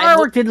 Yeah, that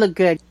artwork did look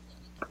good.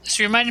 This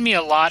reminded me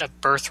a lot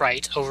of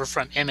Birthright over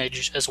from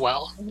Image as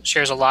well.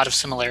 Shares a lot of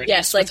similarities.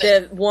 Yes, like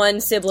the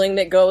one sibling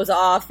that goes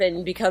off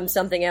and becomes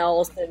something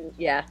else, and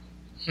yeah.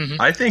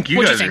 Mm-hmm. I think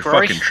you guys are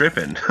Rory? fucking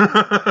tripping.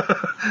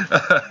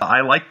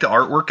 I liked the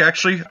artwork,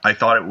 actually.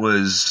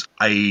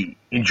 I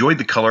enjoyed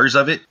the colors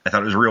of it. I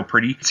thought it was real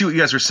pretty. See what you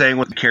guys were saying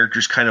when the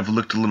characters kind of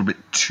looked a little bit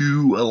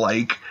too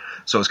alike,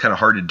 so it was kind of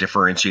hard to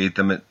differentiate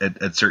them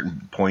at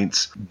certain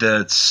points.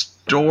 The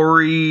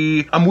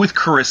story, I'm with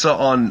Carissa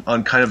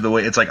on kind of the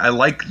way, it's like, I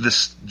like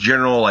this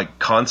general, like,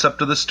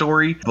 concept of the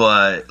story,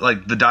 but,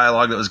 like, the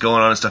dialogue that was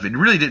going on and stuff, it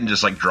really didn't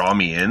just, like, draw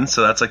me in,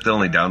 so that's, like, the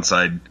only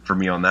downside for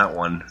me on that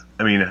one.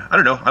 I mean, I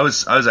don't know. I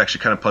was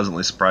actually kind of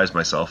pleasantly surprised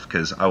myself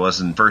because I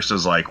was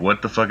like,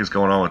 what the fuck is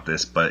going on with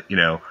this? But,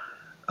 I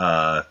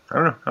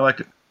don't know. I liked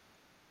it.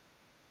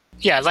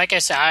 Yeah, like I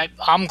said,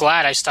 I'm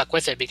glad I stuck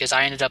with it because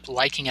I ended up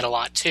liking it a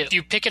lot too. If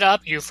you pick it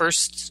up, it's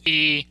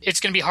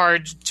going to be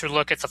hard to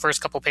look at the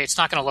first couple pages. It's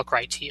not going to look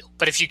right to you.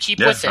 But if you keep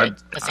with it,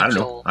 I think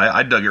you'll...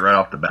 I dug it right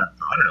off the bat.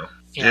 I don't know.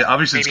 Yeah,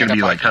 obviously, it's going to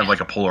be like kind of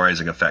like a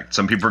polarizing effect.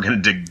 Some people are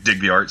going to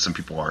dig the art. Some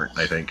people aren't,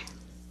 I think.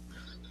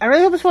 I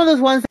really hope it's one of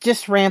those ones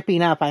just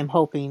ramping up, I'm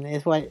hoping,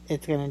 is what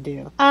it's going to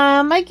do.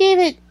 I gave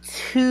it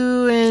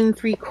 2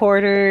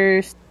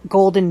 3/4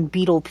 golden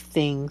beetle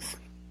things.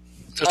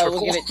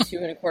 We'll give it 2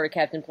 1/4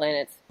 Captain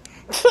Planets.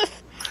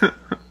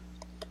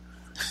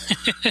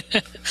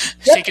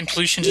 Taking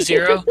pollution to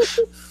 0.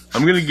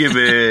 I'm going to give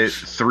it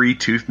 3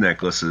 tooth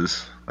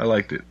necklaces. I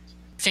liked it.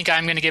 I think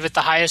I'm going to give it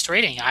the highest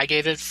rating. I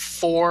gave it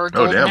 4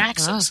 golden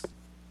axes.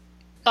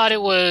 Thought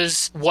it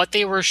was what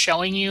they were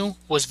showing you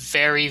was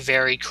very,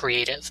 very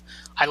creative.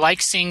 I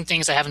like seeing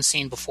things I haven't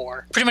seen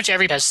before. Pretty much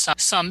every has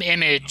some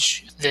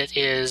image that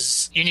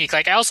is unique.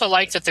 Like I also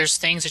like that there's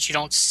things that you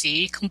don't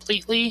see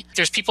completely.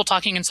 There's people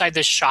talking inside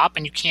this shop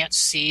and you can't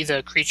see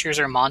the creatures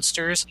or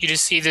monsters. You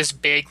just see this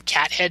big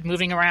cat head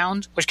moving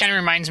around, which kind of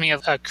reminds me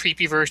of a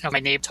creepy version of My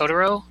Neighbor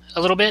Totoro a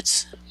little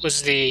bit,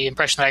 was the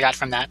impression that I got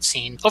from that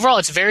scene. Overall,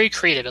 it's very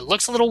creative. It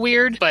looks a little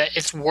weird, but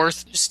it's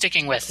worth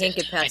sticking with. Can't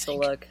get past the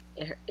look.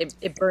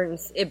 It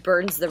burns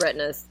the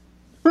retinas.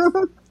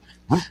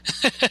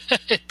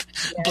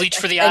 Bleach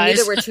for the I eyes.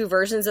 knew there were 2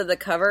 versions of the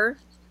cover.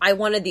 I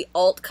wanted the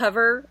alt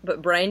cover,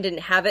 but Brian didn't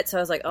have it, so I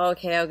was like, oh,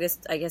 okay, I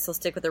guess I'll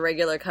stick with the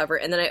regular cover.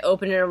 And then I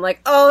opened it and I'm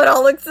like, oh, it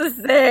all looks the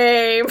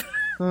same.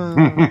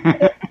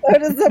 So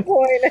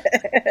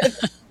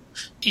disappointed.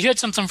 You had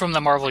something from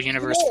the Marvel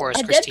Universe for us,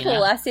 Deadpool, Christina.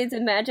 Last Days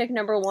of Magic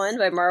 #1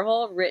 by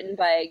Marvel, written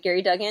by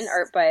Gary Duggan,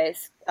 art by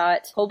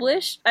Scott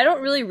Koblish. I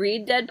don't really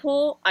read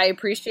Deadpool. I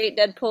appreciate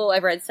Deadpool.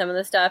 I've read some of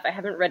the stuff. I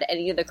haven't read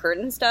any of the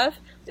Curtain stuff.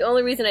 The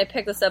only reason I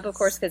picked this up, of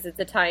course, because it's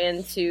a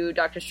tie-in to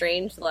Doctor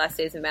Strange, The Last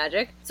Days of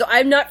Magic. So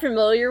I'm not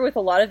familiar with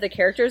a lot of the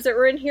characters that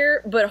were in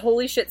here, but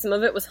holy shit, some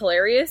of it was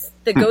hilarious.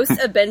 The ghost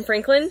of Ben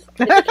Franklin,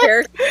 the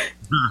character.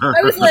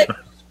 I was like,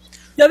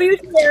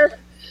 WTF.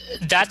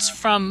 That's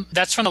from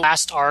the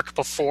last arc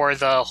before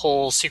the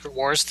whole Secret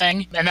Wars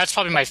thing, and that's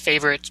probably my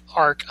favorite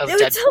arc of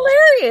Deadpool. It's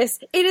hilarious.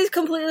 It is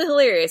completely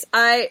hilarious.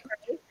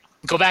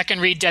 Go back and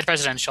read Dead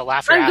Presidential.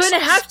 Laugh your I'm ass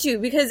going to off. have to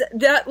because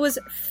that was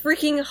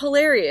freaking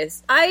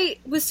hilarious. I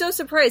was so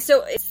surprised.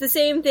 So it's the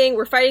same thing.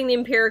 We're fighting the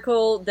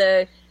Empirical,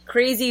 the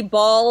crazy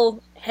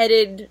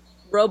ball-headed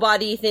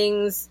robot-y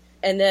things,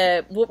 and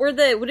what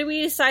did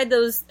we decide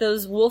those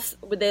wolf?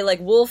 Were they like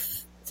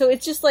wolf? So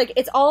it's just like,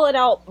 it's all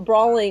out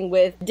brawling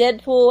with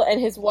Deadpool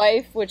and his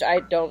wife, which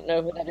I don't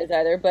know who that is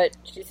either, but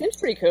she seems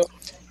pretty cool.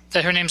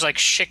 That her name's like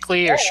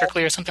Shickley or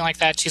Shirkley or something like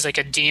that. She's like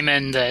a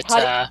demon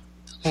that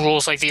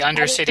rules like the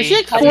Undercity.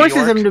 She of New forces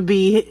York. him to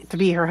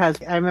be her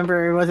husband. I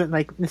remember it wasn't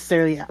like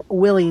necessarily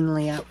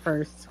willingly at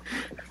first.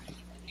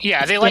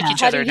 Yeah, they like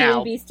each other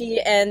now.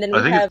 Beastie, and then I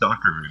we think have it's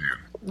Doctor Voodoo.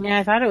 Yeah,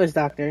 I thought it was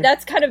Doctor.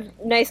 That's kind of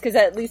nice because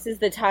at least is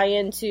the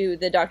tie-in to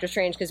the Doctor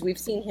Strange because we've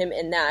seen him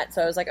in that.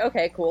 So I was like,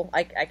 okay, cool.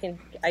 I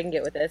can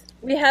get with this.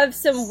 We have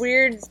some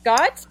weird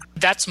Scott.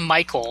 That's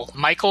Michael.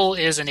 Michael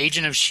is an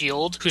agent of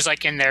S.H.I.E.L.D. who's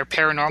like in their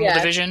paranormal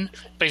division,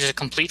 but he's a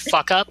complete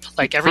fuck up.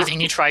 Like everything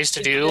he tries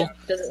to do,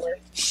 Doesn't work.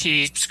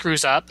 he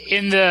screws up.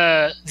 In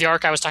the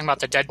arc I was talking about,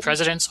 the Dead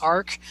Presidents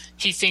arc,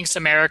 he thinks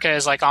America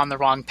is like on the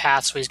wrong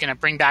path, so he's going to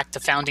bring back the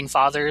founding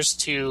fathers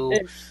to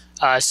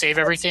save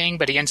everything,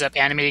 but he ends up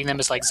animating them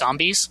as like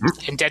zombies,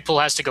 and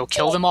Deadpool has to go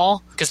kill them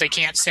all because they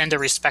can't send a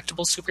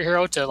respectable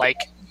superhero to like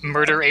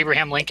murder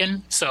Abraham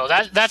Lincoln. So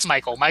that's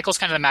Michael. Michael's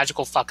kind of the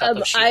magical fuck up of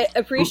I S.H.I.E.L.D.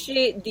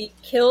 appreciate the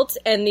kilt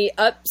and the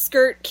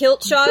upskirt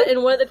kilt shot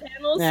in one of the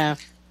panels. Yeah.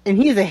 And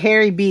he's a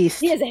hairy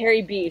beast. He is a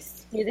hairy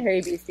beast. He's a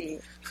hairy beastie.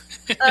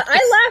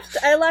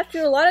 I laughed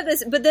through a lot of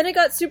this, but then it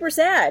got super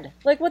sad.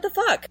 Like, what the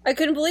fuck? I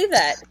couldn't believe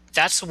that.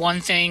 That's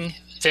one thing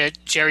that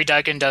Jerry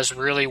Duggan does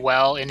really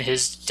well in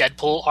his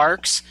Deadpool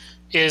arcs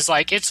is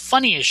like it's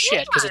funny as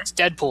shit because it's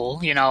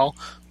Deadpool, you know,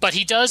 but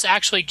he does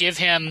actually give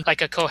him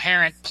like a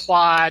coherent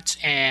plot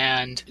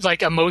and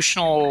like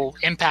emotional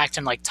impact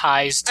and like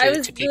ties to I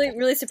was people.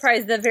 really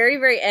surprised. The very,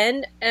 very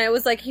end, and it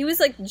was like he was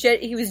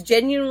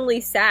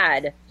genuinely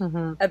sad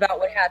about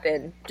what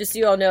happened. Just so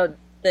you all know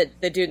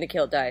that the dude in the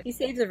kilt died. He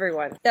saves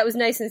everyone. That was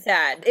nice and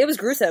sad. It was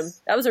gruesome.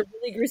 That was a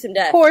really gruesome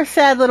death. Poor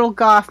sad little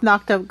goth,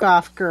 knocked up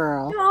goth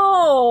girl.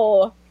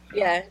 No.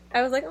 Yeah,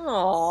 I was like,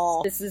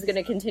 oh, this is going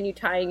to continue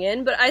tying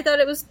in, but I thought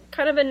it was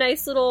kind of a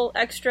nice little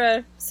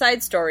extra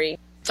side story.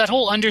 That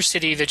whole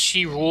Undercity that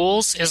she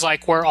rules is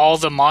like where all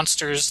the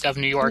monsters of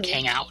New York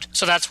hang out.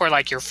 So that's where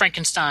like your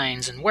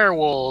Frankensteins and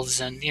werewolves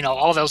and, you know,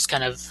 all those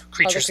kind of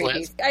creatures Other live.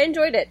 creatures. I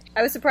enjoyed it.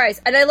 I was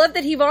surprised. And I love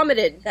that he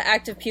vomited. The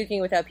act of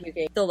puking without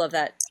puking. Still love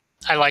that.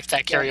 I liked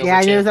that carryover Yeah,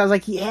 I too. was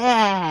like,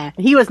 yeah.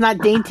 He was not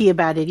dainty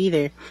about it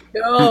either.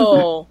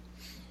 No.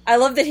 I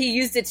love that he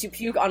used it to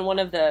puke on one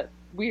of the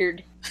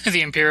weird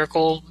The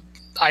empirical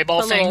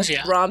eyeball things,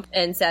 yeah. romp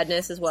and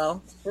sadness as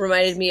well.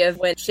 Reminded me of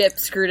when Chip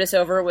screwed us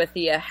over with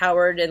the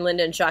Howard and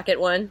Lyndon Shockett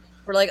one.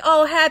 We're like,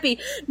 oh, happy.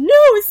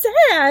 No,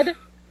 sad.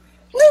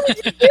 Why would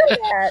you do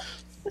that?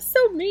 That's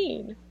so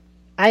mean.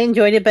 I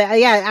enjoyed it, but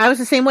yeah, I was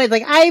the same way.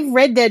 Like, I've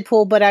read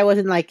Deadpool, but I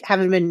wasn't like,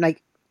 haven't been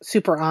like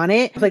super on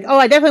it. I was like, oh,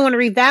 I definitely want to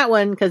read that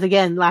one because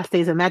again, Last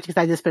Days of Magic,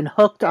 because I've just been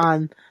hooked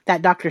on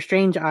that Doctor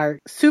Strange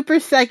art. Super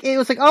like it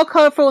was like all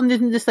colorful and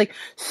just like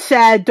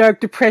sad, dark,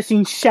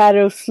 depressing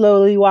shadows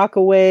slowly walk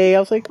away. I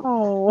was like,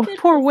 oh,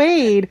 poor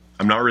Wade.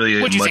 I'm not really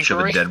What'd you much think, of a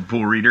Rory?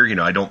 Deadpool reader. You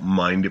know, I don't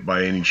mind it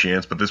by any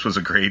chance, but this was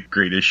a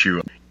great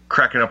issue.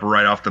 Cracking up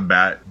right off the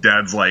bat,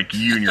 Dad's like,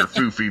 you and your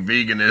foofy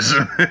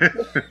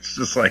veganism. It's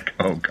just like,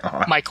 oh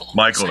god. Michael,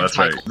 that's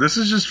Michael. right. This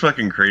is just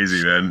fucking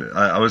crazy, man.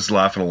 I was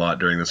laughing a lot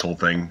during this whole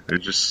thing.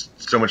 There's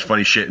just so much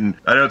funny shit. And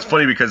I know it's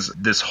funny because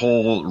this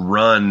whole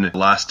run,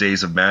 Last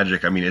Days of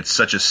Magic, I mean, it's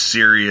such a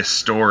serious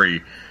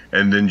story.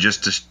 And then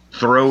just to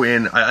throw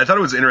in, I thought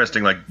it was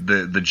interesting, like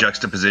the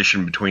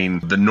juxtaposition between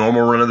the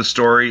normal run of the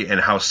story and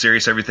how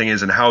serious everything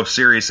is, and how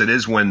serious it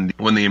is when the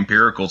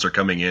Empiricals are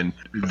coming in,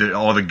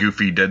 all the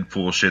goofy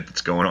Deadpool shit that's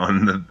going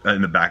on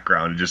in the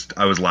background.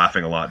 I was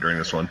laughing a lot during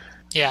this one.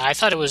 Yeah, I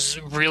thought it was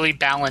really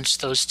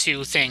balanced, those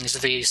two things,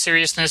 the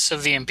seriousness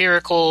of the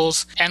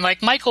Empiricals, and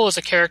like Michael is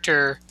a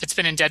character that's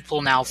been in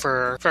Deadpool now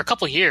for a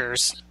couple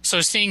years,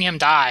 so seeing him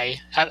die,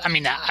 I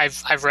mean,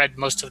 I've read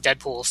most of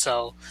Deadpool,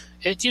 so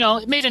it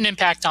made an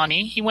impact on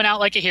me. He went out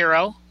like a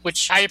hero,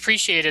 which I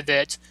appreciated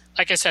that.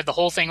 Like I said, the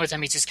whole thing with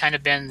him, he's just kind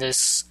of been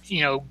this,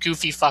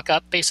 goofy fuck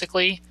up,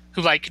 basically,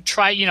 who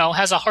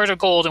has a heart of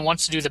gold and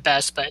wants to do the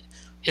best, but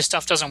his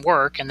stuff doesn't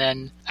work. And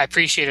then I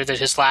appreciated that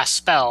his last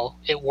spell,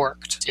 it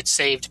worked. It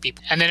saved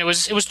people. And then it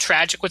was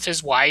tragic with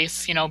his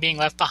wife, being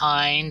left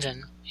behind.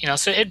 And,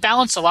 so it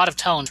balanced a lot of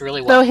tones really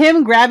well. So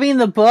him grabbing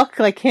the book,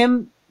 like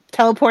him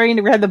teleporting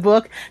to grab the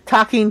book,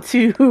 talking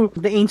to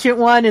the Ancient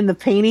One in the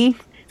painting.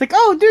 It's like,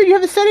 oh, dude, you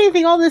haven't said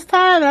anything all this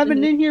time, and I've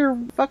been in here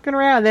fucking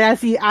around. Then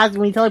as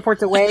when he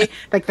teleports away,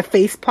 like the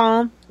face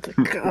palm.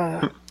 Like,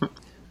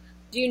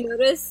 Do you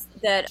notice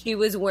that she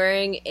was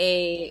wearing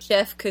a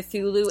Chef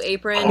Cthulhu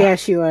apron? yeah,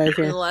 she was.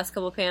 In Yeah. the last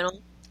couple panels.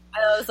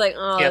 I was like,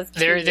 oh, Yeah, that's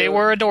cute. they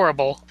were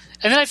adorable.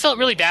 And then I felt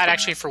really bad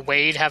actually for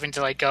Wade having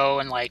to go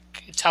and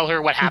tell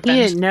her what happened.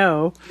 He didn't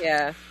know.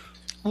 Yeah.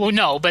 Well,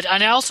 no,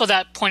 and also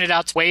that pointed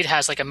out Wade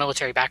has a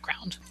military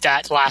background.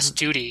 That last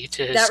duty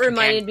to his That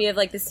reminded companion.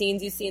 me of the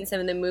scenes you see in some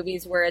of the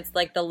movies where it's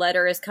the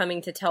letter is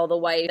coming to tell the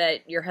wife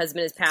that your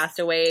husband has passed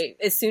away.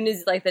 As soon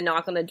as the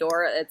knock on the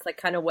door, it's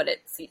kind of what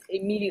it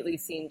immediately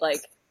seemed like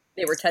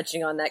they were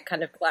touching on, that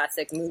kind of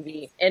classic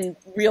movie and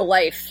real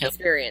life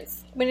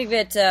experience. I'm gonna give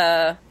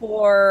it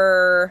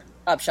 4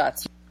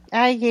 upshots.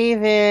 I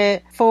gave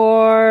it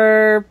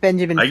 4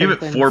 Benjamin I give it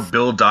Franklins. 4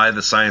 Bill Nye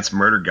the Science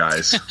Murder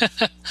Guys.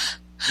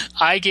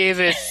 I gave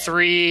it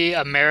 3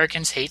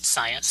 Americans Hate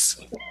Science.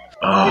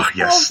 Oh, It's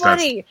yes. so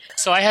funny.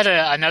 So I had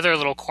another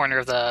little corner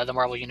of the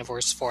Marvel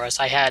Universe for us.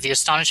 I had The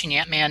Astonishing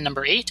Ant-Man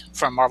 #8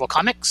 from Marvel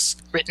Comics,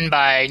 written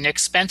by Nick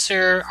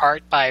Spencer,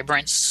 art by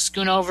Brent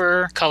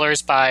Schoonover,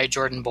 colors by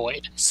Jordan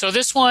Boyd. So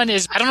this one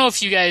is, I don't know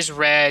if you guys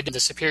read The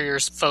Superior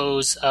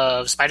Foes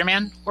of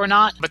Spider-Man or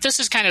not, but this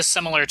is kind of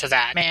similar to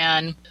that.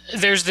 Man,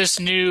 there's this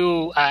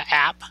new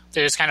app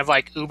that is kind of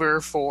like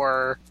Uber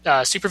for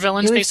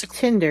supervillains, It was basically.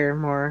 Tinder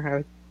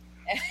more.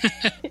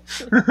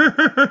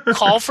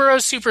 Call for a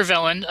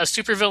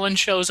supervillain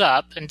shows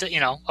up, and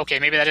okay,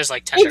 maybe that is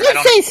like It Tinder. I did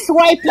don't say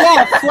swipe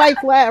left,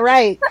 swipe left,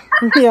 right.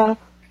 Yeah.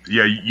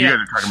 Yeah, you guys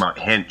are talking about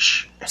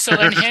Hench. So,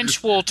 and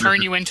Hinch will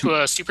turn you into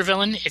a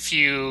supervillain if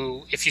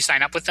you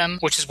sign up with them,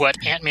 which is what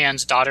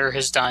Ant-Man's daughter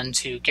has done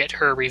to get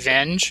her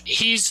revenge.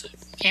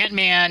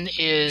 Ant-Man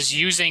is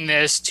using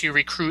this to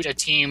recruit a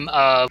team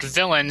of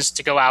villains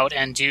to go out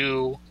and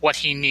do what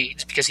he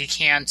needs because he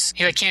can't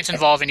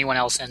involve anyone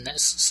else in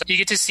this. So you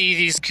get to see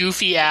these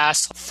goofy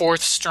ass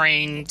fourth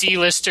string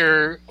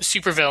D-lister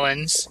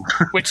supervillains,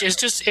 which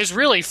is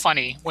really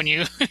funny when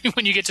you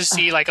get to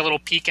see like a little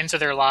peek into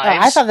their Oh,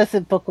 lives. I thought this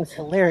book was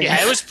hilarious.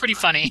 Yeah, it was pretty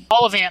funny.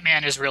 All of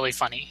Ant-Man is really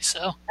funny.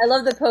 So I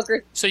love the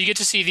poker. So you get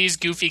to see these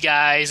goofy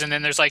guys, and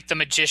then there's like the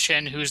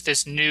magician who's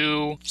this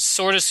new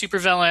sort of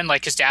supervillain.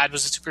 Like his dad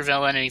was a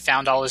supervillain, and he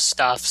found all his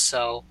stuff.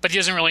 But he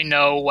doesn't really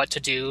know what to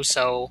do.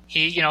 So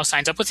he,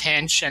 signs up with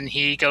Hinch, and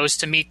he goes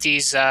to meet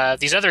these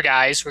other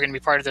guys who are going to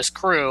be part of this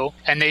crew,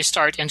 and they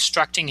start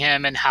instructing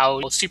him in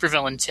how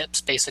supervillain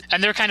tips, basically.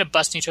 And they're kind of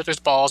busting each other's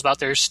balls about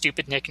their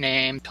stupid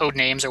nickname, code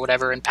names, or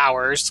whatever, and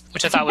powers,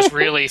 which I thought was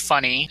really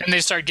funny. And they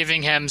start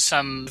giving him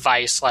some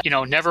advice, like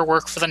never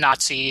work for the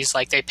Nazis.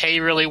 Like they pay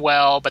really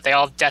well, but they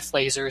all have death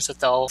lasers that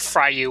they'll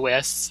fry you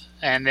with.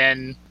 And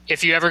then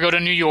if you ever go to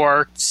New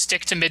York,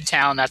 stick to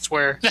Midtown. That's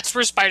where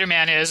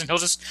Spider-Man is, and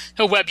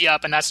he'll web you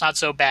up, and that's not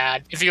so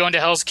bad. If you go into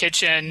Hell's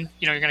Kitchen,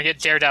 you're going to get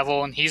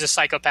Daredevil, and he's a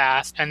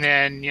psychopath. And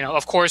then,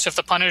 of course, if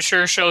the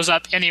Punisher shows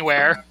up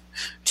anywhere,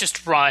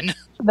 just run.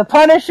 The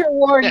Punisher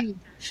warning.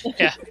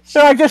 Yeah.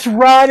 So I just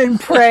run and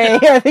pray.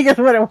 I think is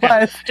what it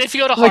was. And if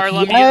you go to Like,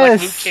 Harlem, you get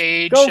like yes, Luke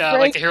Cage, go like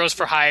Frank. the Heroes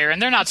for Hire,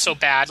 and they're not so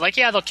bad. Like,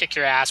 yeah, they'll kick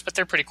your ass, but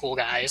they're pretty cool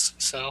guys.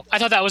 So I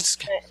thought that was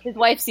His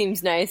wife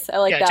seems nice. I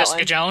like yeah, that Jessica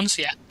one. Jones,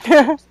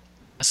 yeah.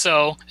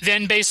 So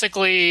then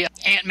basically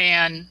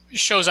Ant-Man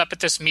shows up at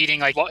this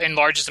meeting, like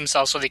enlarges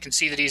himself so they can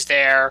see that he's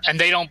there, and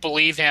they don't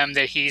believe him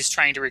that he's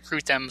trying to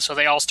recruit them, so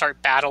they all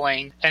start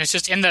battling, and it's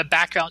just in the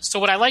background. So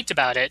what I liked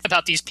about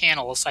these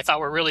panels, I thought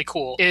were really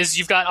cool, is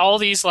you've got all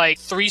these like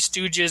Three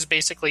Stooges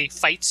basically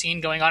fight scene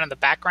going on in the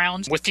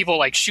background with people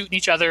like shooting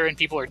each other, and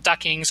people are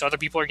ducking, so other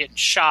people are getting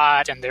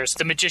shot, and there's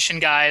the magician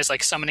guys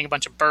like summoning a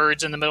bunch of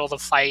birds in the middle of the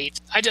fight.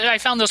 I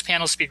found those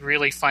panels to be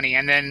really funny,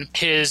 and then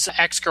his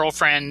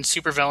ex-girlfriend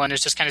supervillain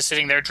is just kind of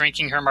sitting there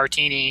drinking her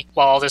martini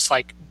while all this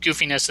like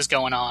goofiness is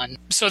going on.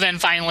 So then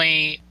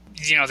finally,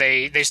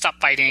 they stop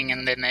fighting,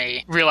 and then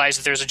they realize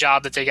that there's a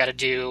job that they got to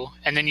do.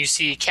 And then you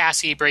see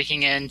Cassie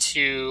breaking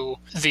into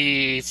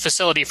the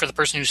facility for the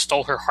person who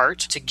stole her heart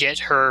to get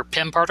her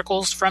PIM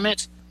particles from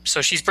it.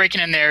 So she's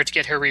breaking in there to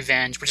get her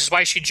revenge, which is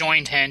why she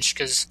joined Hinch,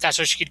 because that's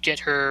how she could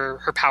get her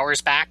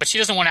powers back. But she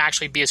doesn't want to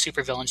actually be a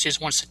supervillain. She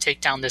just wants to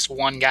take down this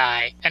one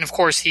guy. And of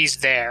course, he's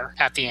there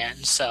at the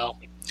end. So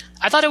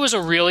I thought it was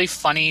a really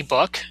funny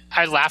book.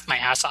 I laughed my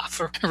ass off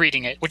for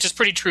reading it, which is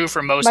pretty true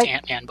for most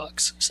Ant-Man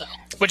books. So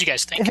what'd you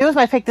guys think? If it was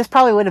my pick, this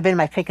probably would have been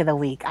my pick of the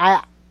week.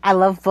 I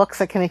love books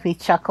that can make me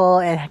chuckle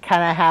and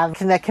kind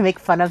of that can make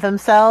fun of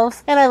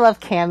themselves. And I love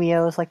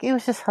cameos. Like, it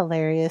was just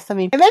hilarious. I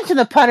mean, I mentioned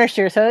the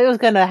Punisher, so it was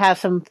going to have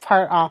some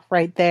part off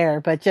right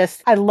there. But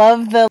I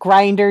love the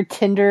Grindr,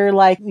 Tinder,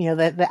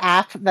 the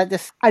app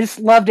I just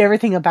loved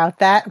everything about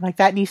that. Like,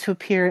 that needs to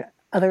appear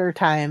other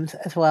times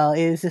as well.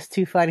 It was just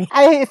too funny.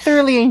 I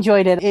thoroughly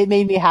enjoyed it. It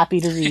made me happy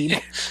to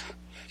read.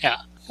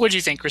 Yeah. What'd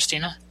you think,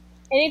 Christina?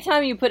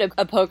 Anytime you put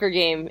a poker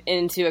game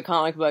into a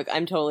comic book,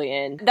 I'm totally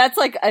in. That's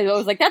like, I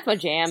was like, that's my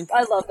jam.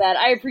 I love that.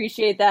 I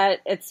appreciate that.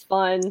 It's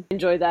fun.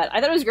 Enjoyed that.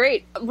 I thought it was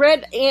great.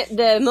 Read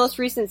the most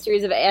recent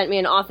series of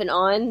Ant-Man off and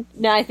on.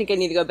 Now I think I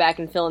need to go back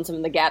and fill in some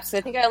of the gaps.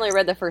 I think I only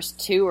read the first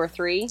 2 or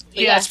 3.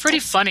 Yeah, it's pretty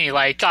funny.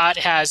 Like, Scott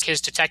has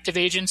his detective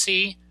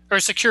agency, or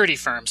security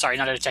firm, sorry,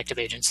 not a detective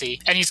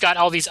agency. And he's got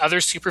all these other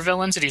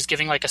supervillains that he's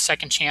giving like a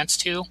second chance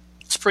to.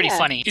 It's pretty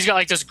funny. He's got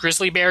like this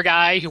grizzly bear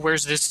guy who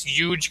wears this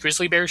huge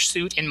grizzly bear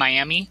suit in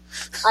Miami.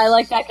 I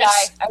like that guy.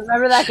 I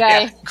remember that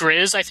guy. Yeah,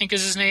 Grizz, I think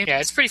is his name. Yeah,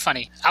 it's pretty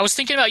funny. I was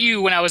thinking about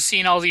you when I was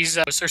seeing all these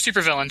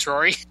supervillains,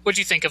 Rory. What'd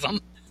you think of them?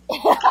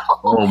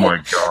 Oh my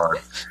god.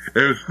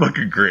 It was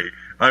fucking great.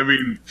 I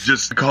mean,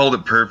 just called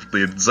it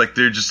perfectly. It's like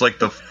they're just like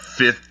the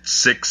 5th,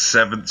 6th,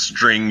 7th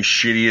string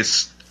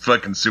shittiest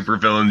fucking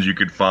supervillains you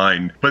could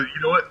find. But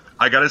you know what?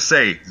 I gotta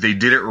say, they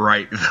did it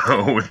right,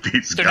 though, with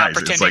these They're guys.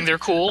 not pretending they're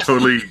cool.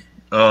 Totally,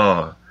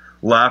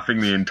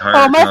 laughing the entire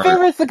Oh, my time.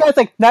 favorite's the guy's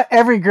like, not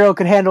every girl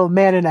could handle a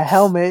man in a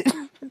helmet.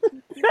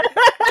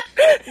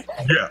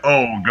 Yeah,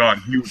 oh god,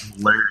 he was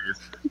hilarious.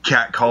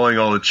 cat calling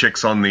all the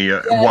chicks on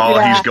the while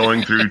he's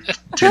going through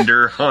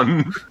Tinder.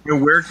 On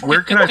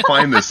where can I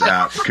find this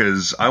app?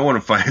 Because I want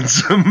to find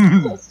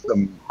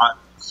some hot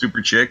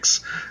super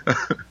chicks.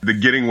 The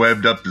getting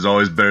webbed up is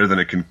always better than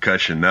a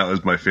concussion. That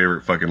was my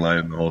favorite fucking line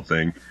in the whole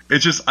thing.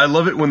 It's just, I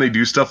love it when they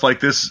do stuff like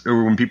this,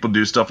 or when people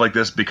do stuff like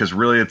this, because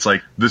really it's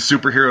like the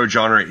superhero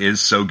genre is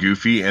so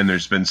goofy, and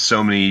there's been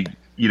so many,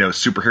 you know,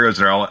 superheroes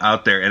that are all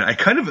out there, and I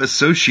kind of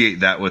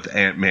associate that with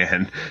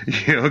Ant-Man,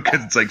 you know,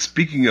 because it's like,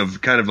 speaking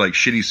of kind of like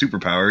shitty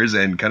superpowers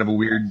and kind of a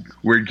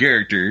weird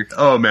character.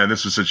 Oh man,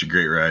 this was such a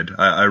great ride.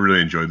 I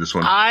really enjoyed this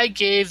one. I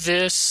gave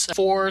this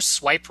 4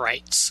 swipe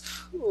rights.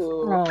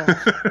 Oh,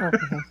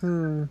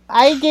 okay.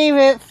 I gave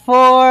it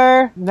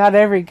 4. Not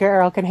every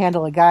girl can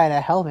handle a guy in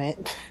a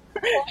helmet.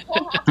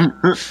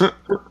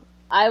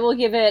 I will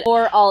give it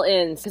 4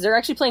 all-ins, because they're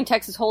actually playing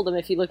Texas Hold'em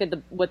if you look at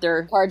what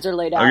their cards are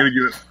laid out. I'm going to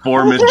give it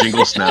 4 Miss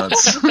Jingle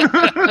Snouts.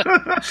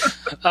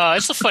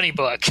 It's a funny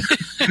book.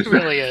 It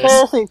really is.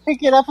 Seriously,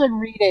 pick it up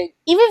and read it.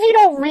 Even if you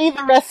don't read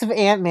the rest of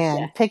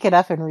Ant-Man, pick it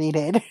up and read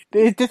it.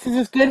 This is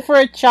just good for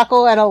a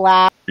chuckle and a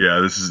laugh. Yeah,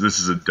 this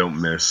is a don't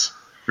miss.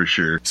 For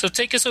sure. So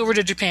take us over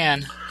to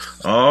Japan.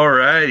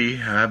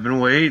 Alrighty, I've been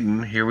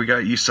waiting. Here we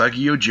got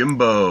Usagi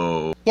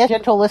Yojimbo. Yes,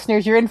 gentle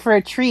listeners, you're in for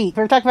a treat. If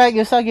we're talking about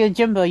Usagi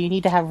Yojimbo, you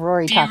need to have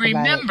Rory Do you talk about it.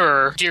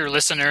 remember, dear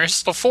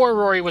listeners, before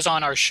Rory was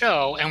on our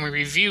show and we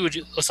reviewed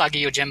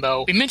Usagi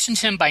Yojimbo, we mentioned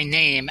him by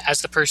name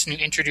as the person who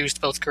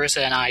introduced both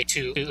Carissa and I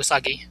to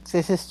Usagi.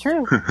 This is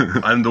true.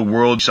 I'm the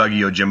world Usagi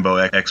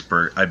Yojimbo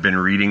expert. I've been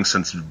reading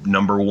since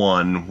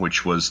 #1,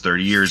 which was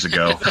 30 years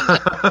ago. When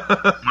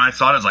I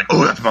thought, I was like,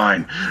 oh, that's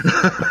mine.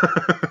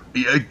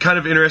 Yeah, kind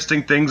of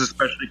interesting things,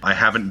 especially I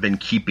haven't been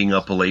keeping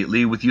up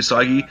lately with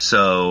Usagi,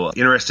 so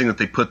interesting that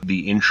they put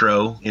the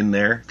intro in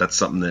there. That's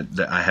something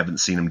that I haven't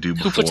seen him do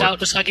before. Who puts out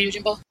Usagi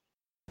Yojimbo?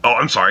 Oh,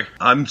 I'm sorry.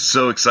 I'm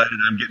so excited.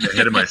 I'm getting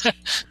ahead of myself.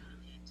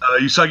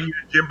 Usagi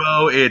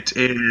Yojimbo, it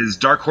is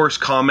Dark Horse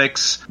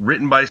Comics,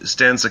 written by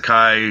Stan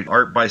Sakai,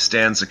 art by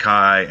Stan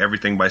Sakai,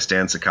 everything by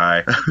Stan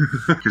Sakai,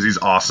 because he's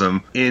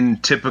awesome. In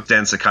typical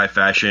Stan Sakai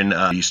fashion,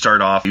 you start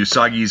off,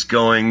 Usagi's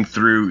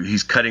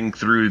he's cutting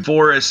through the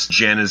forest,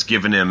 Jen has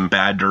given him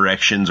bad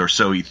directions, or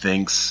so he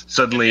thinks.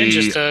 Suddenly,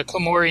 Ninja's the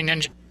Komori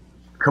Ninja.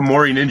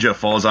 Komori Ninja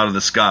falls out of the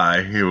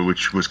sky,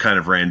 which was kind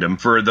of random.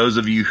 For those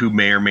of you who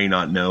may or may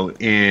not know,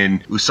 in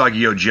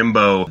Usagi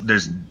Yojimbo,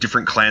 there's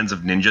different clans of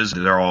ninjas.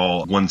 They're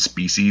all one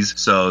species.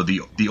 So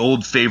the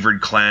old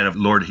favored clan of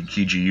Lord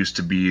Hikiji used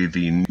to be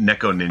the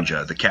Neko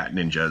Ninja, the cat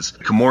ninjas.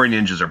 Komori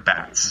ninjas are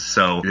bats.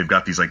 So they've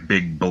got these like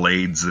big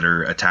blades that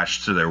are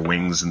attached to their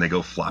wings, and they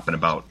go flapping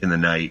about in the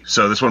night.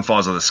 So this one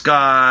falls out of the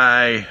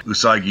sky.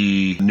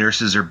 Usagi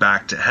nurses her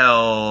back to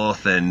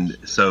health, and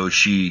so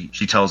she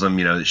tells him,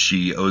 that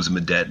she owes him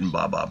a debt and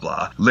blah blah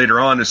blah. Later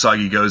on,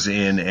 Usagi goes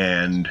in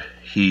and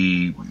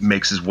he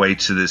makes his way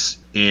to this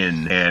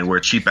inn, and we're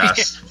a cheap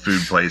ass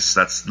food place.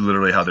 That's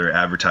literally how they're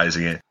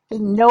advertising it.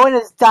 No one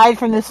has died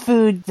from this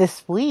food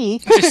this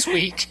week. This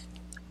week.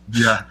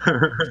 Yeah.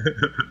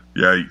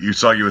 Yeah,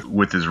 Usagi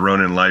with his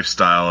Ronin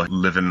lifestyle,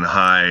 living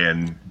high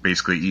and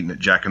basically eating at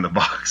Jack in the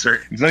Box.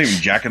 Or it's not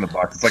even Jack in the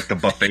Box, it's like the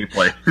buffet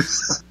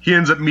place. He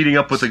ends up meeting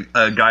up with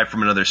a guy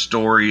from another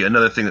story.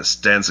 Another thing that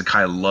Stan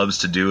Sakai loves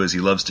to do is he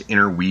loves to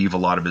interweave a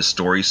lot of his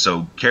stories,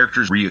 so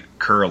characters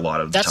reoccur a lot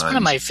of the times. That's one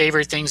of my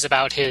favorite things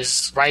about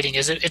his writing,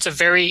 is it's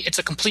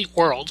a complete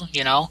world,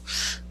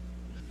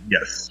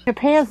 Yes.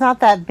 Japan's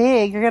not that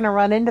big. You're going to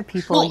run into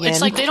people Well, again.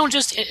 it's like they don't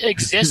just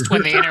exist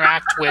when they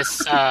interact with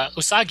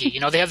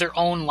Usagi. They have their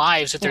own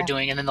lives that they're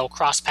doing, and then they'll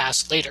cross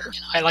paths later.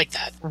 I like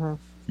that. Mm-hmm.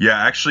 Yeah,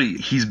 actually,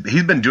 he's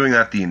been doing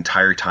that the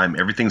entire time.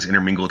 Everything's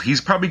intermingled.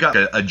 He's probably got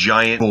a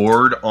giant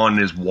board on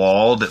his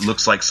wall that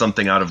looks like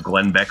something out of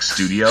Glenn Beck's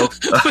studio.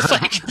 With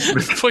like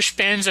push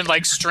pins and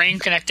like string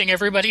connecting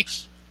everybody.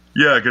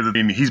 Yeah, because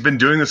he's been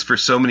doing this for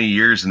so many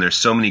years, and there's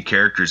so many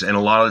characters, and a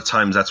lot of the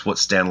times that's what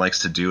Stan likes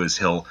to do.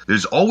 Is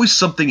there's always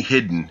something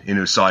hidden in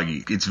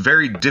Usagi. It's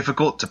very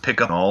difficult to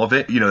pick up all of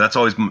it. That's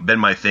always been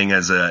my thing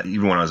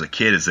even when I was a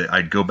kid, is that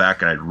I'd go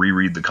back and I'd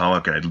reread the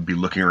comic, and I'd be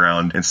looking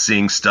around and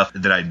seeing stuff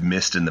that I'd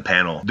missed in the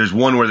panel. There's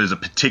one where there's a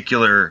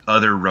particular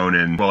other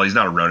Ronin. Well, he's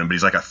not a Ronin, but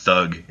he's like a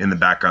thug in the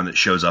background that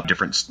shows up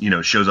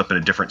shows up in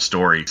a different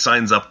story.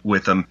 Signs up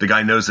with him. The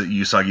guy knows that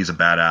Usagi's a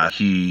badass.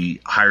 He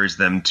hires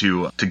them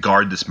to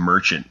guard this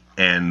merchant,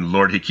 and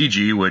Lord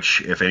Hikiji,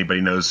 which if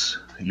anybody knows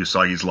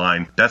Usagi's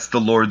line, that's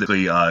the lord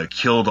that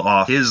killed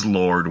off his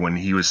lord when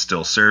he was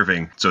still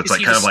serving. So it's Is like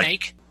he kind the of like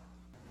snake?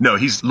 no,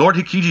 Lord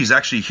Hikiji is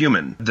actually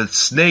human. The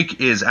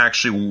snake is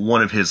actually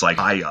one of his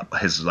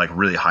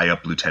really high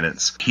up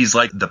lieutenants. He's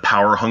like the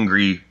power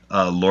hungry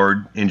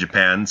lord in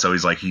Japan, so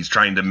he's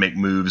trying to make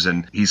moves,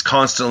 and he's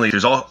constantly,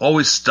 there's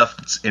always stuff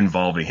that's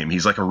involving him.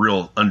 He's like a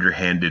real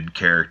underhanded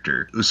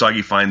character.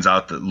 Usagi finds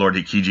out that Lord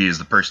Hikiji is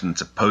the person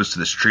that's opposed to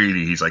this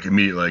treaty. He's like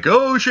immediately like,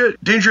 oh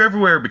shit, danger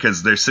everywhere,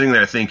 because they're sitting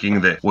there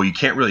thinking that, well, you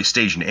can't really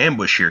stage an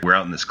ambush here. We're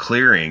out in this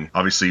clearing.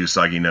 Obviously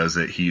Usagi knows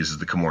that he uses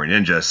the Komori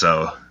Ninja,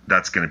 so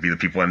that's going to be the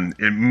people. And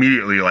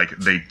immediately, like,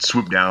 they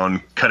swoop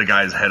down, cut a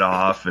guy's head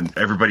off, and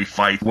everybody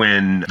fights.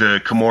 When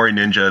the Komori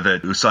ninja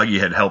that Usagi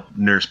had helped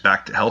nurse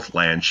back to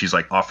Healthland, she's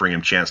like offering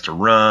him a chance to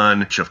run,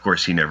 which of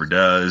course he never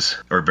does,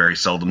 or very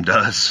seldom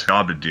does.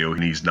 Job to do,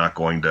 and he's not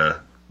going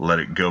to let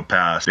it go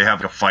past. They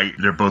have a fight.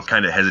 They're both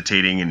kind of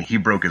hesitating, and he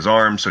broke his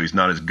arm, so he's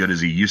not as good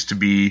as he used to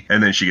be.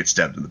 And then she gets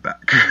stabbed in the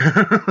back.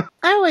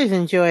 I always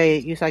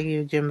enjoy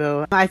Usagi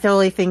Yojimbo. I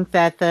totally think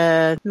that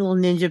the little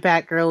ninja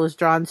Batgirl was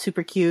drawn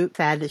super cute.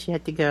 Sad that she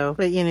had to go,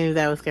 but you knew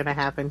that was going to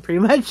happen pretty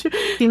much.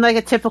 Seemed like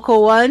a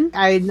typical one.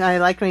 I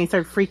liked when he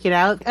started freaking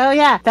out. Oh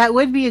yeah, that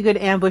would be a good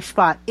ambush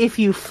spot. If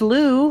you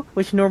flew,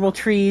 which normal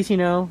trees,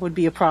 would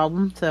be a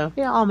problem. So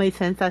yeah, all made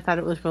sense. I thought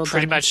it was real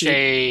Pretty done. much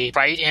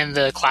right in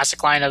the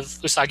classic line of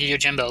Usagi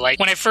Yojimbo. Like,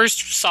 when I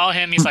first saw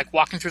him, he's like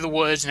walking through the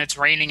woods and it's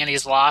raining and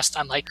he's lost.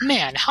 I'm like,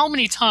 man, how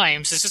many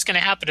times is this going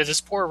to happen to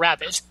this poor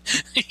rabbit?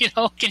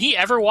 Can he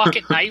ever walk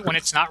at night when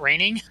it's not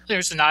raining?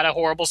 There's not a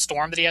horrible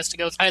storm that he has to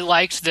go through. I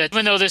liked that,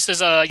 even though this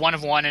is a one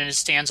of one and it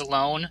stands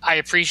alone, I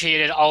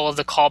appreciated all of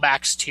the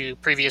callbacks to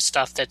previous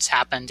stuff that's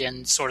happened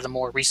in sort of the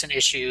more recent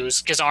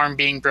issues. His arm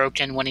being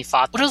broken when he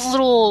fought. What are the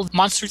little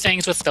monster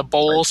things with the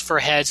bowls for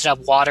heads that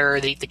have water,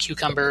 the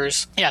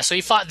cucumbers? Yeah, so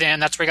he fought then.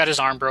 That's where he got his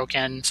arm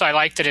broken. So I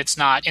like that it's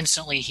not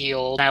instantly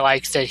healed. I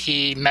like that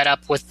he met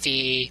up with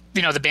the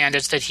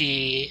bandits that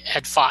he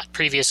had fought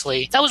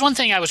previously. That was one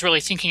thing I was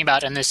really thinking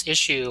about in this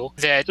issue,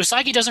 that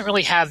Usagi doesn't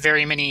really have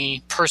very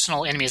many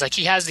personal enemies. Like,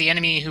 he has the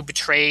enemy who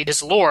betrayed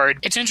his lord.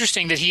 It's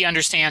interesting that he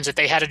understands that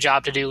they had a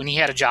job to do and he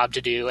had a job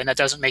to do, and that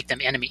doesn't make them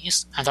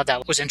enemies. I thought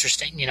that was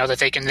interesting, that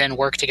they can then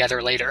work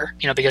together later,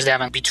 because they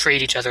haven't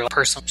betrayed each other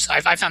personally. So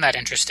I found that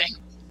interesting.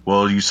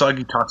 Well,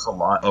 Usagi talks a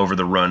lot over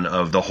the run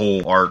of the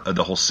whole art of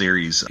the whole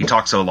series. He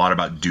talks a lot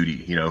about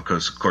duty,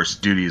 because of course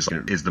duty is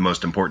the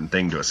most important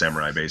thing to a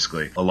samurai,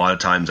 basically. A lot of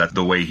times that's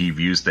the way he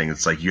views things.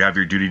 It's like, you have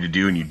your duty to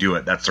do and you do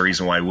it. That's the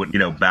reason why I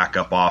wouldn't, back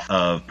up off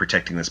of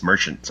protecting this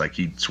merchant. It's like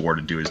he swore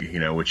to do his,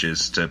 which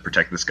is to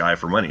protect this guy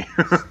for money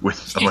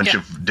with a bunch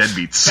of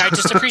deadbeats. I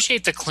just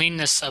appreciate the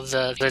cleanness of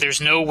that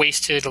there's no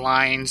wasted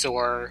lines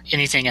or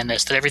anything in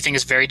this, that everything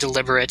is very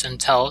deliberate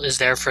and is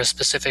there for a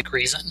specific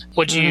reason.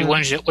 What'd you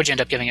end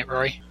up giving it,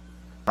 Rory?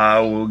 I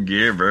will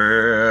give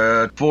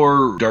it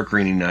 4 Dark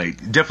Rainy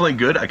Night. Definitely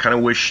good. I kind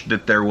of wish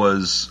that there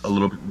was a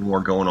little bit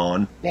more going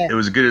on. Yeah. It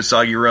was a good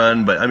Usagi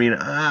run, but I mean,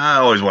 I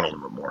always want a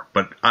little bit more.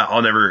 But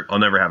I'll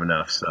never have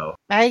enough. So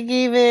I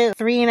gave it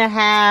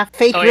 3.5.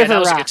 Fake Oh River yeah, that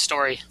was Rock. a good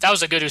story. That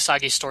was a good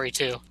Usagi story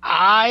too.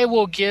 I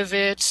will give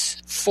it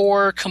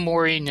 4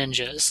 Komori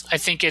Ninjas. I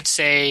think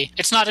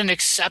it's not an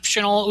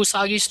exceptional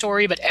Usagi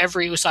story, but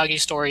every Usagi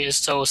story is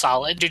so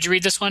solid. Did you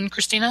read this one,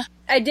 Christina?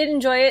 I did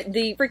enjoy it.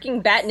 The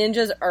freaking bat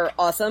ninjas are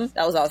awesome.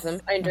 That was awesome.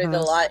 I enjoyed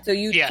that a lot. So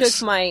you Yes.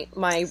 took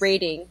my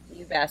rating,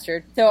 you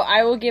bastard. So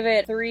I will give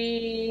it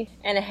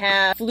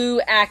 3.5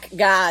 Flu Ak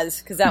Gaz,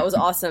 because that was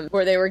awesome,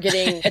 where they were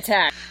getting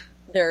attacked.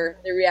 Their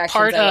reactions.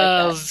 Part I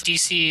like of that.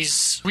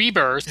 DC's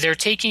Rebirth, they're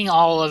taking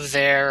all of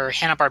their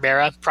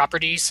Hanna-Barbera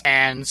properties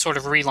and sort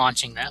of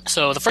relaunching them.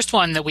 So the first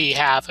one that we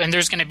have, and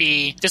there's going to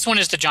be, this one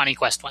is the Johnny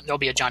Quest one. There'll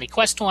be a Johnny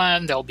Quest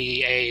one. There'll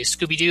be a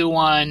Scooby-Doo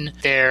one.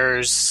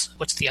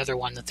 What's the other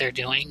one that they're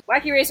doing?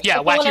 Wacky Racers. Yeah,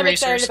 That's the one Wacky I'm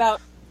excited Racers.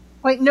 about.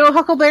 Wait, no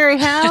Huckleberry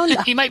Hound?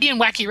 He might be in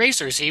Wacky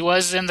Racers. He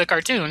was in the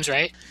cartoons,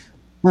 right?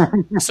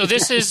 So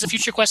this is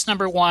Future Quest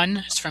number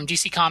 1. It's from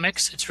DC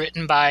Comics. It's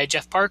written by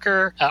Jeff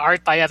Parker,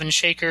 art by Evan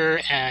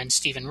Shaker and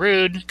Stephen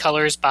Rude,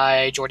 colors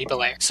by Jordi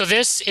Belair. So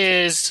this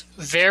is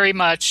very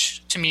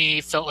much, to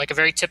me, felt like a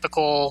very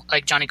typical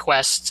Johnny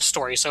Quest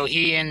story. So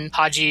he and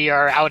Haji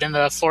are out in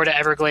the Florida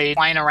Everglades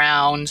flying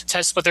around,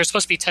 but they're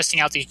supposed to be testing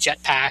out these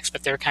jetpacks,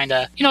 but they're kind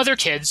of, they're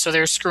kids, so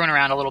they're screwing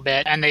around a little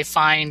bit, and they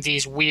find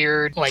these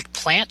weird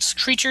plant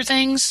creature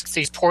things,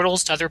 these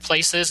portals to other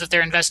places that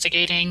they're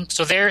investigating.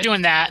 So they're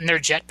doing that, and their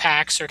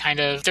jetpacks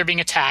are they're being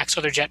attacked,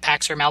 so their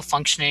jetpacks are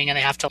malfunctioning, and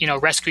they have to,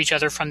 rescue each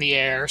other from the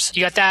air. So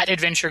you got that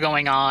adventure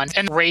going on,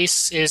 and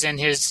Race is in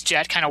his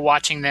jet kind of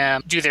watching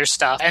them do their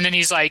stuff. And then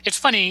he's like, it's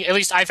funny, at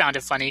least I found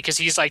it funny, because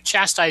he's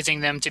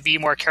chastising them to be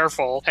more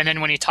careful, and then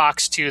when he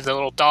talks to the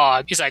little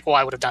dog, he's like, well,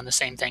 I would have done the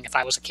same thing if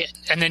I was a kid.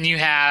 And then you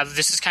have,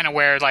 this is kind of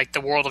where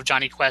the world of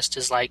Johnny Quest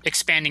is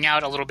expanding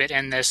out a little bit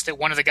in this, that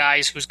one of the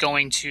guys who's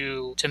going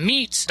to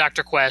meet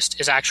Dr. Quest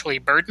is actually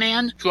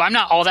Birdman, who I'm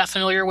not all that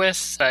familiar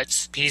with,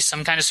 but he's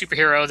some kind of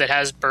superhero that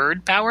has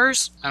bird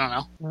powers. I don't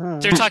know.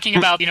 They're talking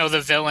about,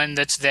 the villain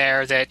that's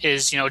there that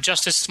is,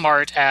 just as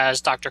smart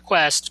as Dr.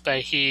 Quest, but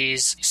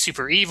he's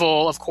super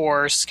evil, of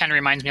course. Kind of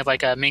reminds me of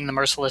a Ming the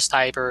Merciless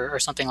type or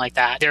something like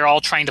that. They're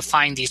all trying to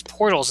find these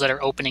portals that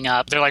are opening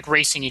up. They're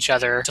racing each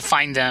other to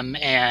find them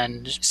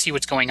and see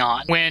what's going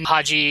on. When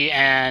Haji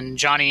and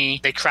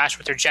Johnny, they crash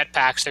with their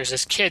jetpacks, there's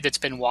this kid that's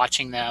been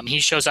watching them. He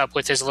shows up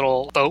with his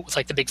little boat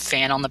with the big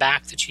fan on the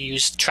back that you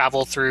use to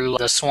travel through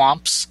the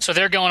swamps. So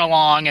they're going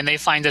along and they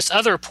find this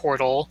other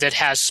portal that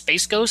has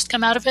Space Ghost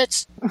come out of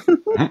it.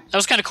 That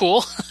was kind of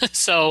cool.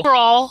 So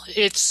overall,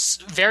 it's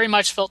very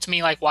much felt to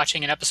me like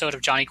watching an episode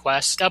of Johnny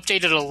Quest.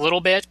 Updated a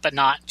little bit, but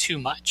not too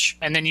much.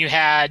 And then you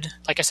had,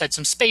 like I said,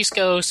 some Space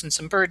Ghosts and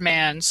some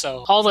Birdman.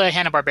 So all the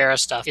Hanna-Barbera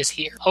stuff is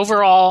here.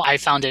 Overall, I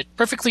found it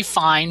perfectly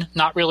fine.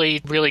 Not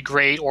really, really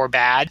great or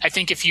bad. I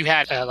think if you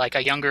had like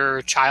a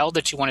younger child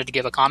that you wanted to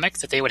give a comic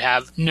that they would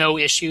have no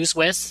issues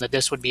with, that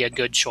this would be a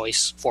good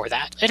choice for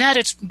that. It had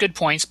its good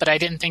points, but I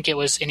didn't think it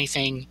was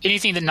anything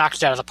that knocked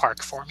it out of the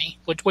park for me.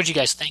 What'd you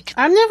guys think?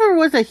 I never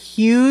was a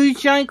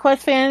huge Johnny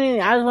Quest fan.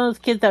 I was one of those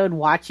kids that would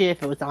watch it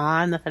if it was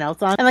on, nothing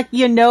else on. And like,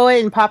 you know it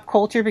in pop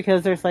culture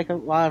because there's like a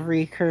lot of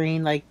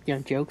recurring like, you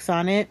know, jokes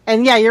on it.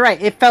 And yeah, you're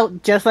right. It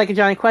felt just like a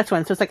Johnny Quest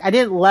one. So it's like, I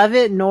didn't love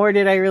it, nor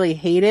did I really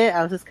hate it.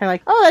 I was just kind of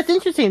like, oh, that's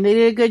interesting. They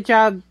did a good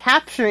job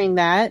capturing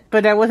that.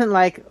 But I wasn't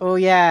like, oh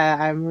yeah,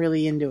 I'm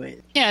really into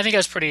it. Yeah, I think I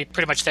was pretty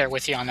much there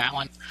with you on that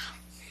one.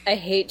 I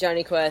hate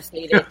Johnny Quest.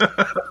 Hate it.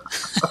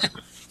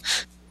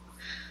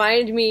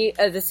 Remind me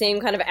of the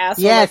same kind of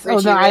asshole. Yes. Like Oh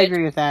Richie no, I Rich.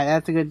 agree with that.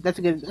 That's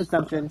a good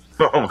assumption.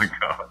 Oh my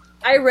god.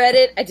 I read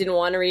it. I didn't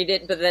want to read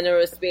it, but then there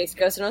was Space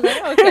Ghost, and I was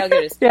like, oh, okay, I'll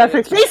give it a Yeah,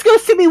 so Space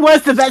Ghost to me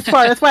was the best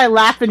part. That's why I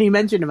laughed when he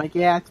mentioned him. Like,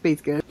 yeah,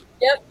 Space Ghost.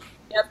 Yep.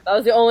 That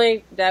was the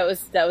only. That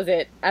was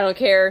it. I don't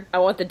care. I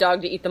want the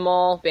dog to eat them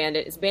all.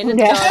 Bandit is Bandit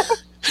the Yeah. dog.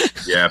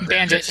 Yeah,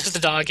 Bandit is the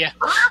dog, yeah.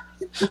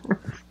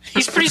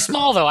 He's pretty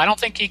small, though. I don't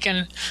think he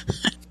can...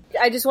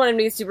 I just want him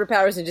to get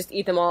superpowers and just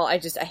eat them all. I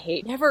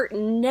hate.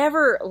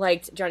 Never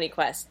liked Johnny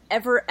Quest.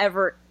 Ever.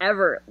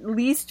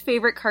 Least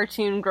favorite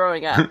cartoon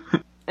growing up.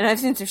 And I've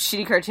seen some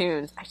shitty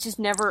cartoons. I could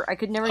never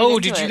get Oh,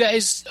 into did you it.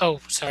 guys... Oh,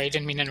 sorry, I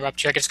didn't mean to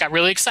interrupt you. I just got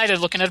really excited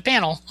looking at a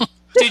panel.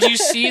 Did you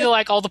see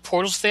all the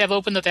portals they have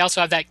open, that they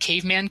also have that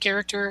caveman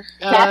character?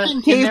 Captain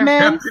in there?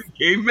 Caveman? Captain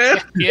Caveman?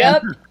 Yeah.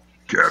 Yep.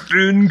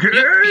 Captain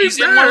Caveman! He's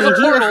in one of the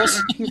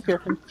portals. He's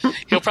different.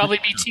 He'll probably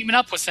be teaming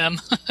up with them.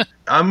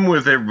 I'm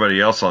with everybody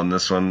else on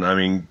this one. I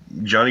mean,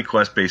 Johnny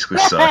Quest basically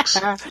sucks.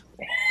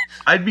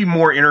 I'd be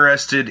more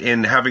interested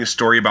in having a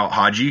story about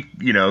Haji,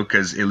 you know,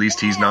 because at least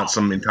he's not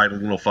some entitled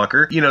little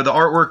fucker. You know, the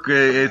artwork,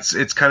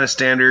 it's kind of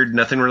standard,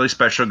 nothing really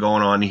special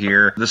going on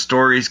here. The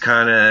story's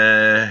kind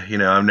of, you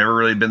know, I've never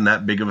really been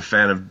that big of a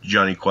fan of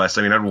Johnny Quest.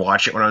 I mean, I'd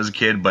watch it when I was a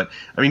kid, but,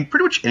 I mean,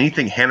 pretty much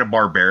anything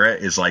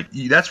Hanna-Barbera is like,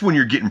 that's when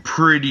you're getting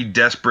pretty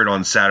desperate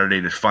on Saturday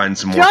to find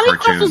some more Johnny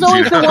Quest cartoons. was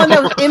always you the know? one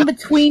that was in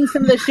between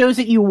some of the shows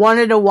that you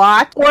wanted to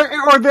watch, or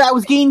that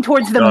was getting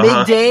towards the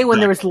midday when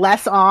there was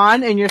less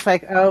on, and you're just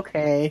like,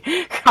 okay,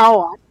 how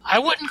on? I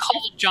wouldn't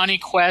call Johnny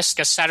Quest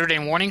a Saturday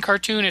morning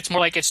cartoon. It's more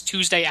like it's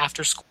Tuesday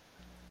after school,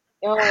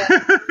 Oh,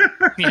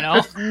 you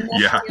know?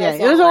 Yeah. Yeah,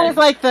 it was always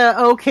like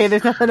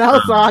there's nothing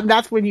else on,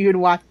 that's when you would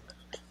watch.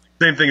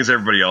 Same thing as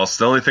everybody else.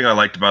 The only thing I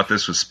liked about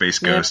this was Space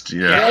Ghost.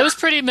 Yeah, Yeah. it was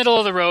pretty middle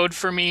of the road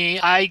for me.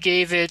 I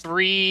gave it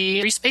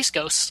three Space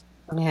Ghosts.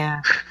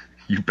 Yeah.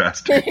 You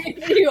bastard.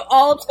 you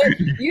all took.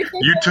 You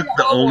You took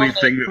the only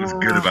thing that was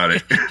good about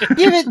it.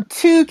 Give it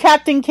 2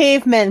 Captain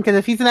Cavemen, because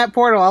if he's in that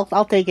portal,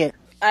 I'll take it.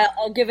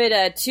 I'll give it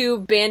a 2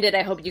 Bandit.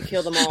 I hope you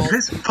kill them all.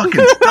 This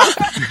fucking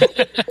sucks.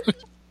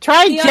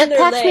 Try Be on their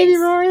jetpacks, maybe,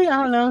 legs. Rory? I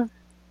don't know.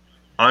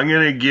 I'm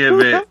gonna give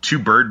it 2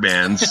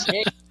 Birdmans.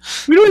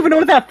 We don't even know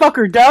what that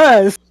fucker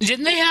does.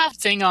 Didn't they have a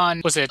thing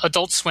on, was it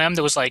Adult Swim,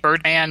 that was like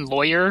Birdman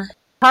Lawyer?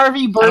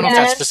 Harvey I don't know if Birdman.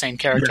 that's the same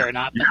character or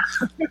not.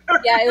 But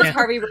Yeah, it was Yeah.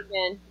 Harvey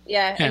Birdman.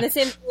 Yeah, and the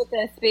same thing with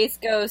the Space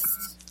Ghost.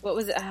 What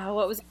was it?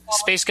 What was it called?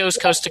 Space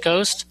Ghost Coast to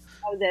Coast.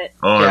 That was it.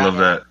 Oh, Yeah. I love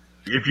that.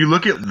 If you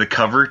look at the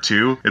cover,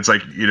 too, it's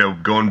like, you know,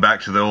 going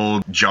back to the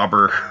old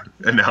jobber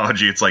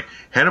analogy, it's like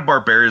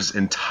Hanna-Barbera's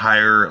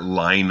entire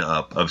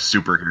lineup of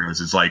superheroes.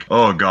 It's like,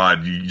 oh, God,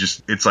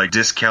 it's like,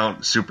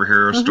 discount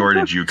superhero store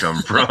did you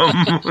come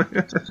from?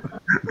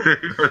 They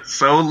are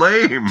so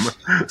lame.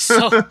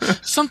 So,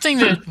 something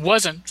that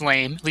wasn't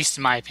lame, at least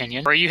in my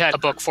opinion, or you had a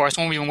book for us,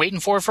 one we've been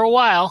waiting for a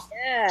while.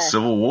 Yeah.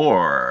 Civil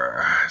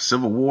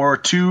War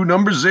 2,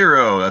 number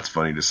 0. That's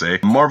funny to say.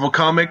 Marvel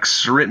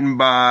Comics, written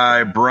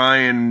by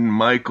Brian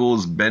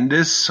Michaels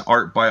Bendis,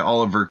 art by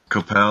Oliver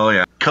Coppel,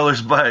 yeah.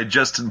 Colors by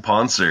Justin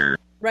Ponser.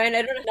 Ryan,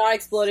 I don't know. Not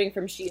exploding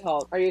from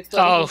She-Hulk. Are you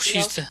exploding? Oh, from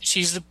She-Hulk?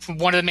 she's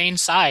one of the main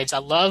sides. I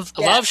love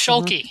Yeah.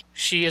 Shulky.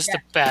 She is the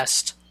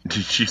best.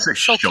 Did she say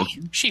Shulky.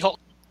 Shulky? She-Hulk.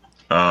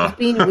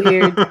 Being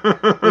weird.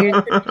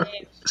 Weird.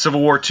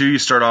 Civil War 2, you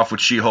start off with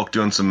She-Hulk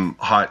doing some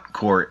hot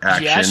core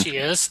action. Yeah, she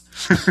is.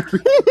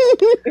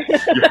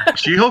 Yeah,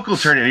 She-Hulk will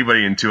turn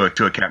anybody into a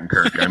Captain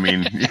Kirk. I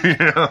mean, you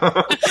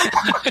know.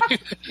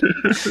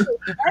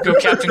 Go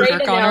Captain Great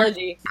Kirk on her.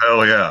 analogy.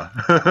 Oh, yeah.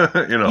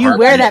 You know, You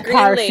wear that Green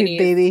parachute, ladies.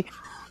 baby.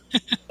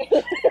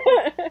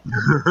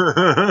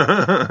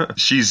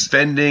 she's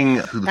fending.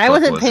 Who the I fuck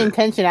wasn't was paying it?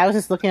 attention. I was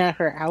just looking at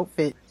her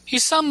outfit.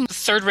 He's some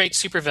third-rate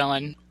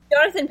supervillain.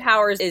 Jonathan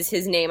Powers is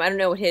his name. I don't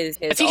know what his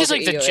I think he's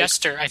like alter the ego is.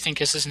 Jester, I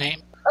think is his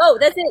name. Oh,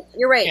 that's it.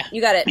 You're right. Yeah.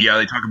 You got it. Yeah,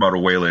 they talk about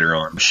it way later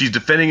on. She's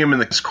defending him in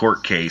this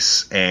court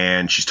case,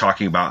 and she's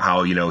talking about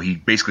how, he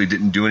basically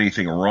didn't do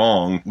anything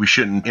wrong. We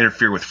shouldn't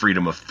interfere with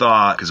freedom of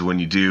thought, because when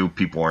you do,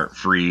 people aren't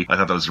free. I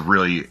thought that was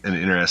really an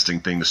interesting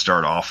thing to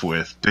start off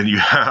with. Then you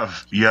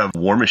have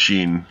War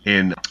Machine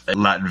in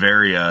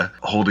Latveria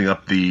holding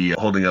up. They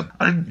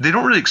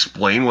don't really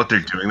explain what they're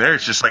doing there.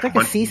 It's just like a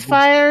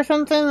ceasefire or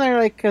something? Or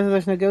like, because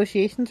there's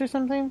negotiations or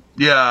something?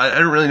 Yeah, I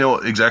didn't really know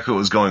exactly what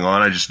was going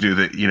on. I just knew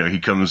that, he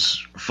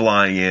comes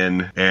flying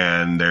in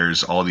and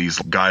there's all these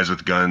guys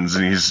with guns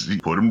and he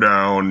put them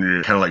down,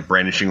 kind of like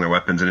brandishing their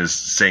weapons and is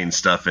saying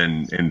stuff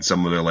in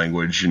some of their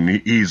language. And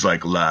he's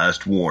like,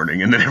 last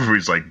warning. And then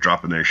everybody's like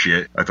dropping their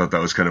shit. I thought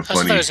that was kind of funny.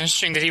 I thought it was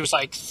interesting that he was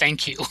like,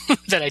 thank you,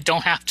 that I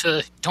don't have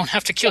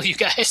to kill you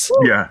guys.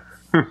 Yeah.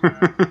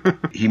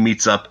 He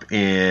meets up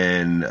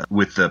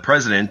with the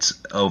president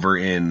over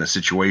in the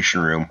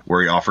Situation Room,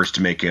 where he offers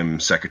to make him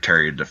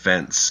Secretary of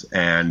Defense,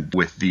 and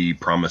with the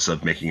promise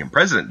of making him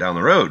president down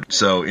the road.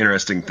 So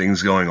interesting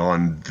things going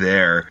on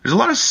there. There's a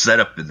lot of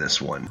setup in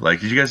this one. Like,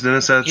 did you guys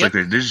notice that? It's like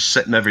they're just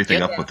setting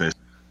everything up with this.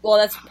 Well,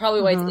 that's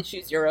probably why it's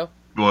issue 0.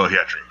 Well,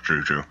 yeah,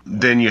 true.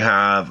 Then you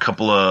have a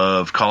couple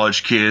of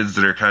college kids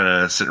that are kind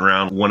of sitting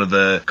around. One of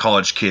the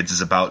college kids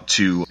is about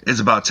to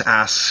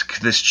ask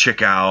this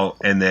chick out,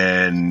 and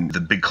then the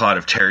big cloud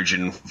of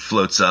Terrigen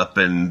floats up,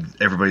 and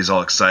everybody's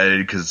all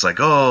excited because it's like,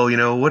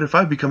 oh, what if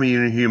I become a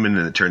human?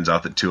 And it turns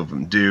out that 2 of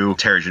them do.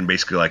 Terrigen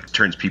basically like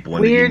turns people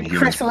into weird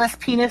humans. chrysalis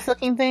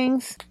penis-looking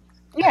things.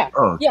 Yeah.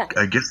 Oh, yeah.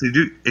 I guess they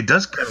do. It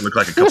does kind of look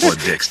like a couple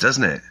of dicks,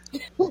 doesn't it?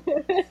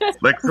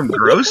 Like some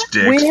gross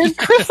dicks. Weird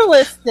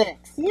chrysalis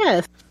dicks.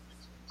 Yes.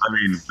 I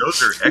mean,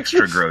 those are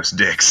extra gross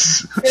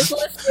dicks.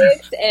 Chrysalis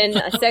dicks and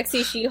a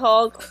sexy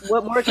She-Hulk.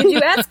 What more could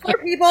you ask for,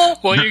 people?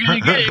 Well, you're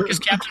going to get it because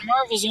Captain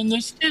Marvel's in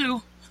this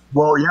too.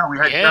 Well, yeah, we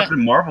had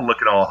Captain Marvel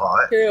looking all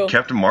hot. True.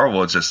 Captain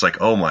Marvel is just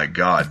like, oh my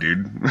god,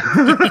 dude.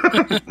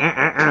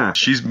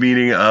 She's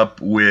meeting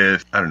up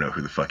with, I don't know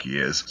who the fuck he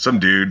is. Some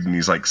dude, and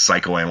he's like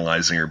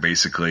psychoanalyzing her,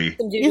 basically.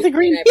 He's a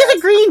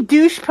green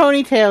douche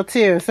ponytail,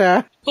 too,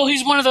 so. Well,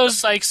 he's one of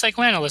those, like,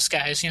 psychoanalyst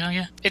guys,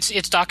 yeah.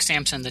 It's Doc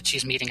Samson that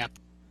she's meeting up.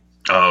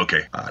 Oh,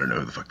 okay. I don't know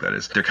who the fuck that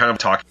is. They're kind of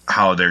talking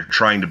how they're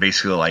trying to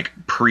basically like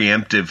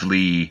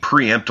preemptively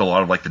preempt a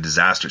lot of like the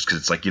disasters, because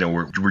it's like,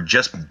 we're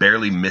just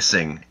barely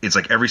missing. It's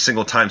like every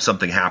single time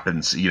something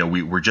happens,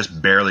 we're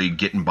just barely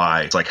getting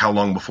by. It's like how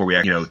long before we,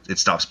 it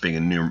stops being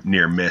a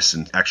near miss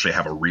and actually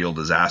have a real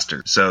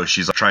disaster. So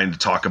she's like, trying to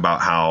talk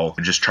about how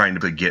they're just trying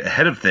to get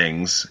ahead of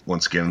things.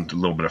 Once again, a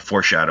little bit of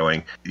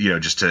foreshadowing,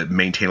 just to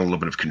maintain a little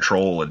bit of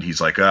control. And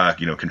he's like,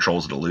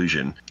 control's an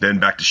illusion. Then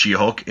back to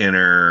She-Hulk in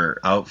her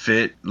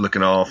outfit,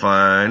 looking all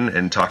fine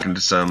and talking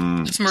to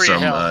some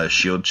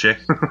S.H.I.E.L.D. chick.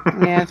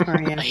 Yeah, it's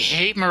Maria. I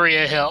hate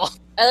Maria Hill.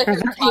 I like her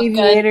Top Gun.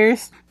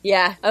 Aviators.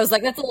 Yeah, I was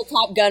like, that's a little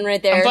Top Gun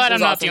right there. I'm glad I'm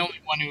not awesome. the only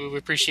one who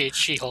appreciates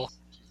She-Hulk.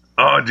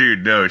 Oh,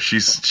 dude, no,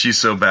 she's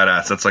so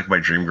badass. That's like my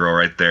dream girl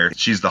right there.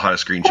 She's the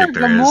hottest green chick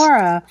there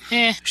Gamora.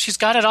 is. She's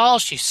got it all.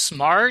 She's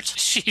smart.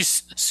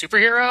 She's a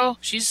superhero.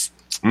 She's...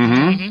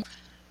 Mm-hmm.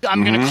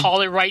 I'm going to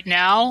call it right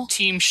now.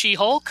 Team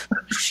She-Hulk.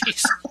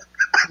 She's...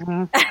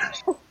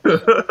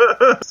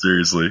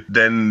 Seriously.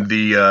 Then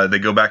they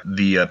go back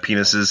the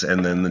penises,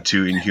 and then the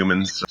 2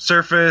 Inhumans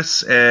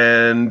surface,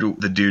 and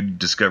the dude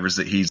discovers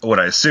that he's what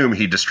I assume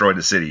he destroyed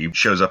the city. He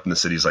shows up and the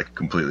city's like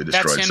completely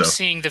destroyed. That's him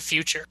seeing the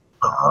future.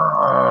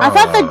 I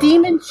thought the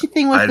demon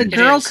thing was the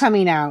girl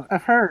coming out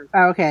of her.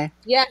 Oh, okay.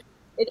 Yeah.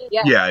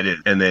 Yeah, I did.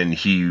 And then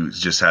he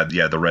just had,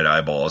 the red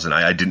eyeballs, and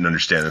I didn't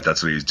understand that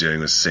that's what he was doing,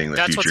 was seeing the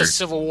future. That's what the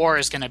Civil War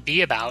is going to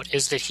be about,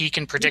 is that he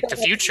can predict the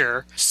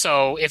future.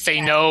 So if they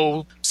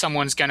know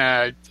someone's going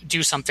to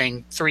do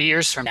something 3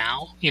 years from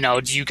now, do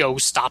you go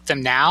stop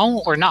them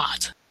now or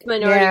not?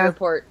 Minority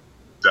Report.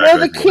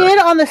 Exactly. The kid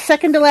on the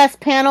second to last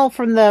panel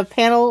from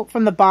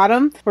the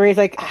bottom, where he's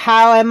like,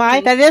 how am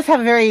I? That does have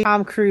a very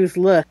Tom Cruise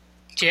look.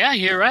 Yeah,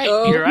 you're right.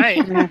 You're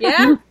right.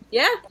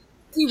 Yeah.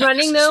 Is he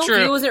running, though?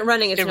 True. He wasn't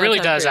running. It really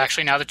does,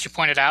 actually, now that you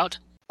point it out.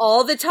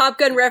 All the Top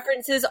Gun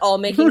references all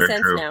making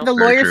sense true. now. The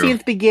lawyer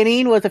scene's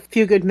beginning was A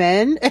Few Good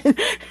Men.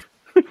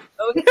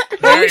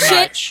 Very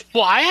much.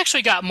 Well, I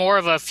actually got more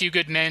of a Few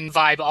Good Men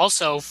vibe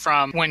also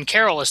from when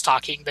Carol is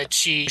talking, that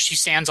she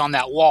stands on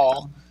that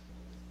wall.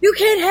 You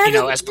can't have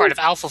it. As part of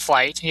Alpha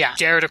Flight. Yeah.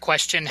 Dare to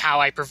question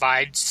how I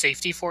provide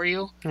safety for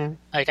you.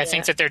 I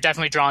think that they're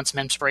definitely drawing some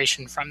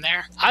inspiration from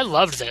there. I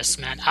loved this,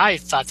 man. I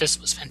thought this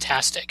was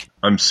fantastic.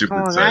 I'm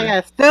super excited.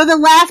 Yes. So the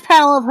last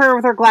panel of her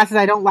with her glasses,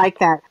 I don't like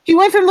that. She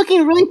went from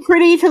looking really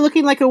pretty to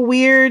looking like a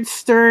weird,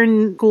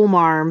 stern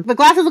schoolmarm. The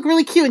glasses look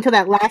really cute until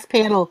that last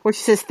panel where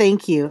she says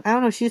thank you. I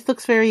don't know, she just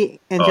looks very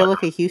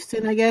Angelica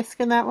Houston, I guess,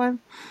 in that one.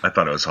 I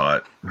thought it was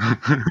hot.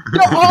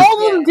 No,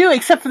 all of them do,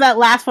 except for that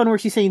last one where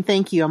she's saying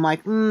thank you. I'm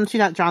like, she's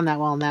not drawn that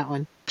well in that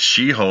one.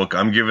 She-Hulk,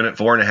 I'm giving it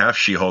 4.5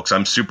 She-Hulks.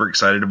 I'm super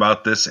excited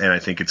about this, and I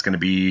think it's going to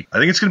be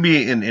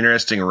an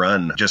interesting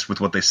run just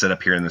with what they set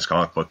up here in this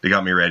comic book. They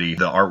got me ready.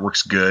 The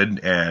artwork's good,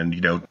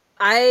 and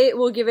I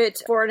will give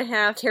it 4.5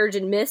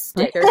 Terrigen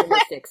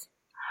Mystics.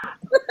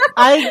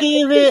 I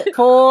gave it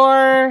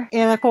 4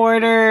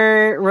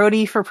 1/4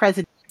 Rhodey for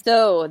president.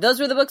 So, those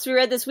were the books we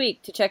read this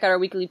week. To check out our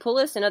weekly pull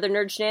list and other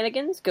nerd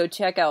shenanigans, go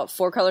check out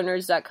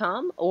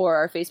 4colornerds.com or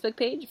our Facebook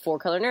page,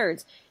 4Color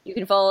Nerds. You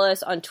can follow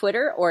us on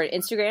Twitter or on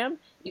Instagram.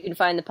 You can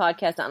find the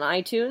podcast on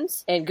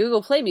iTunes and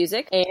Google Play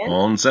Music. And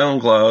On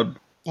SoundCloud.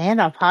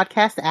 And on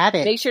Podcast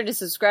Addict. make sure to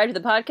subscribe to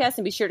the podcast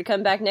and be sure to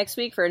come back next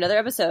week for another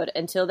episode.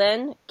 Until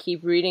then,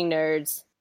 keep reading, nerds.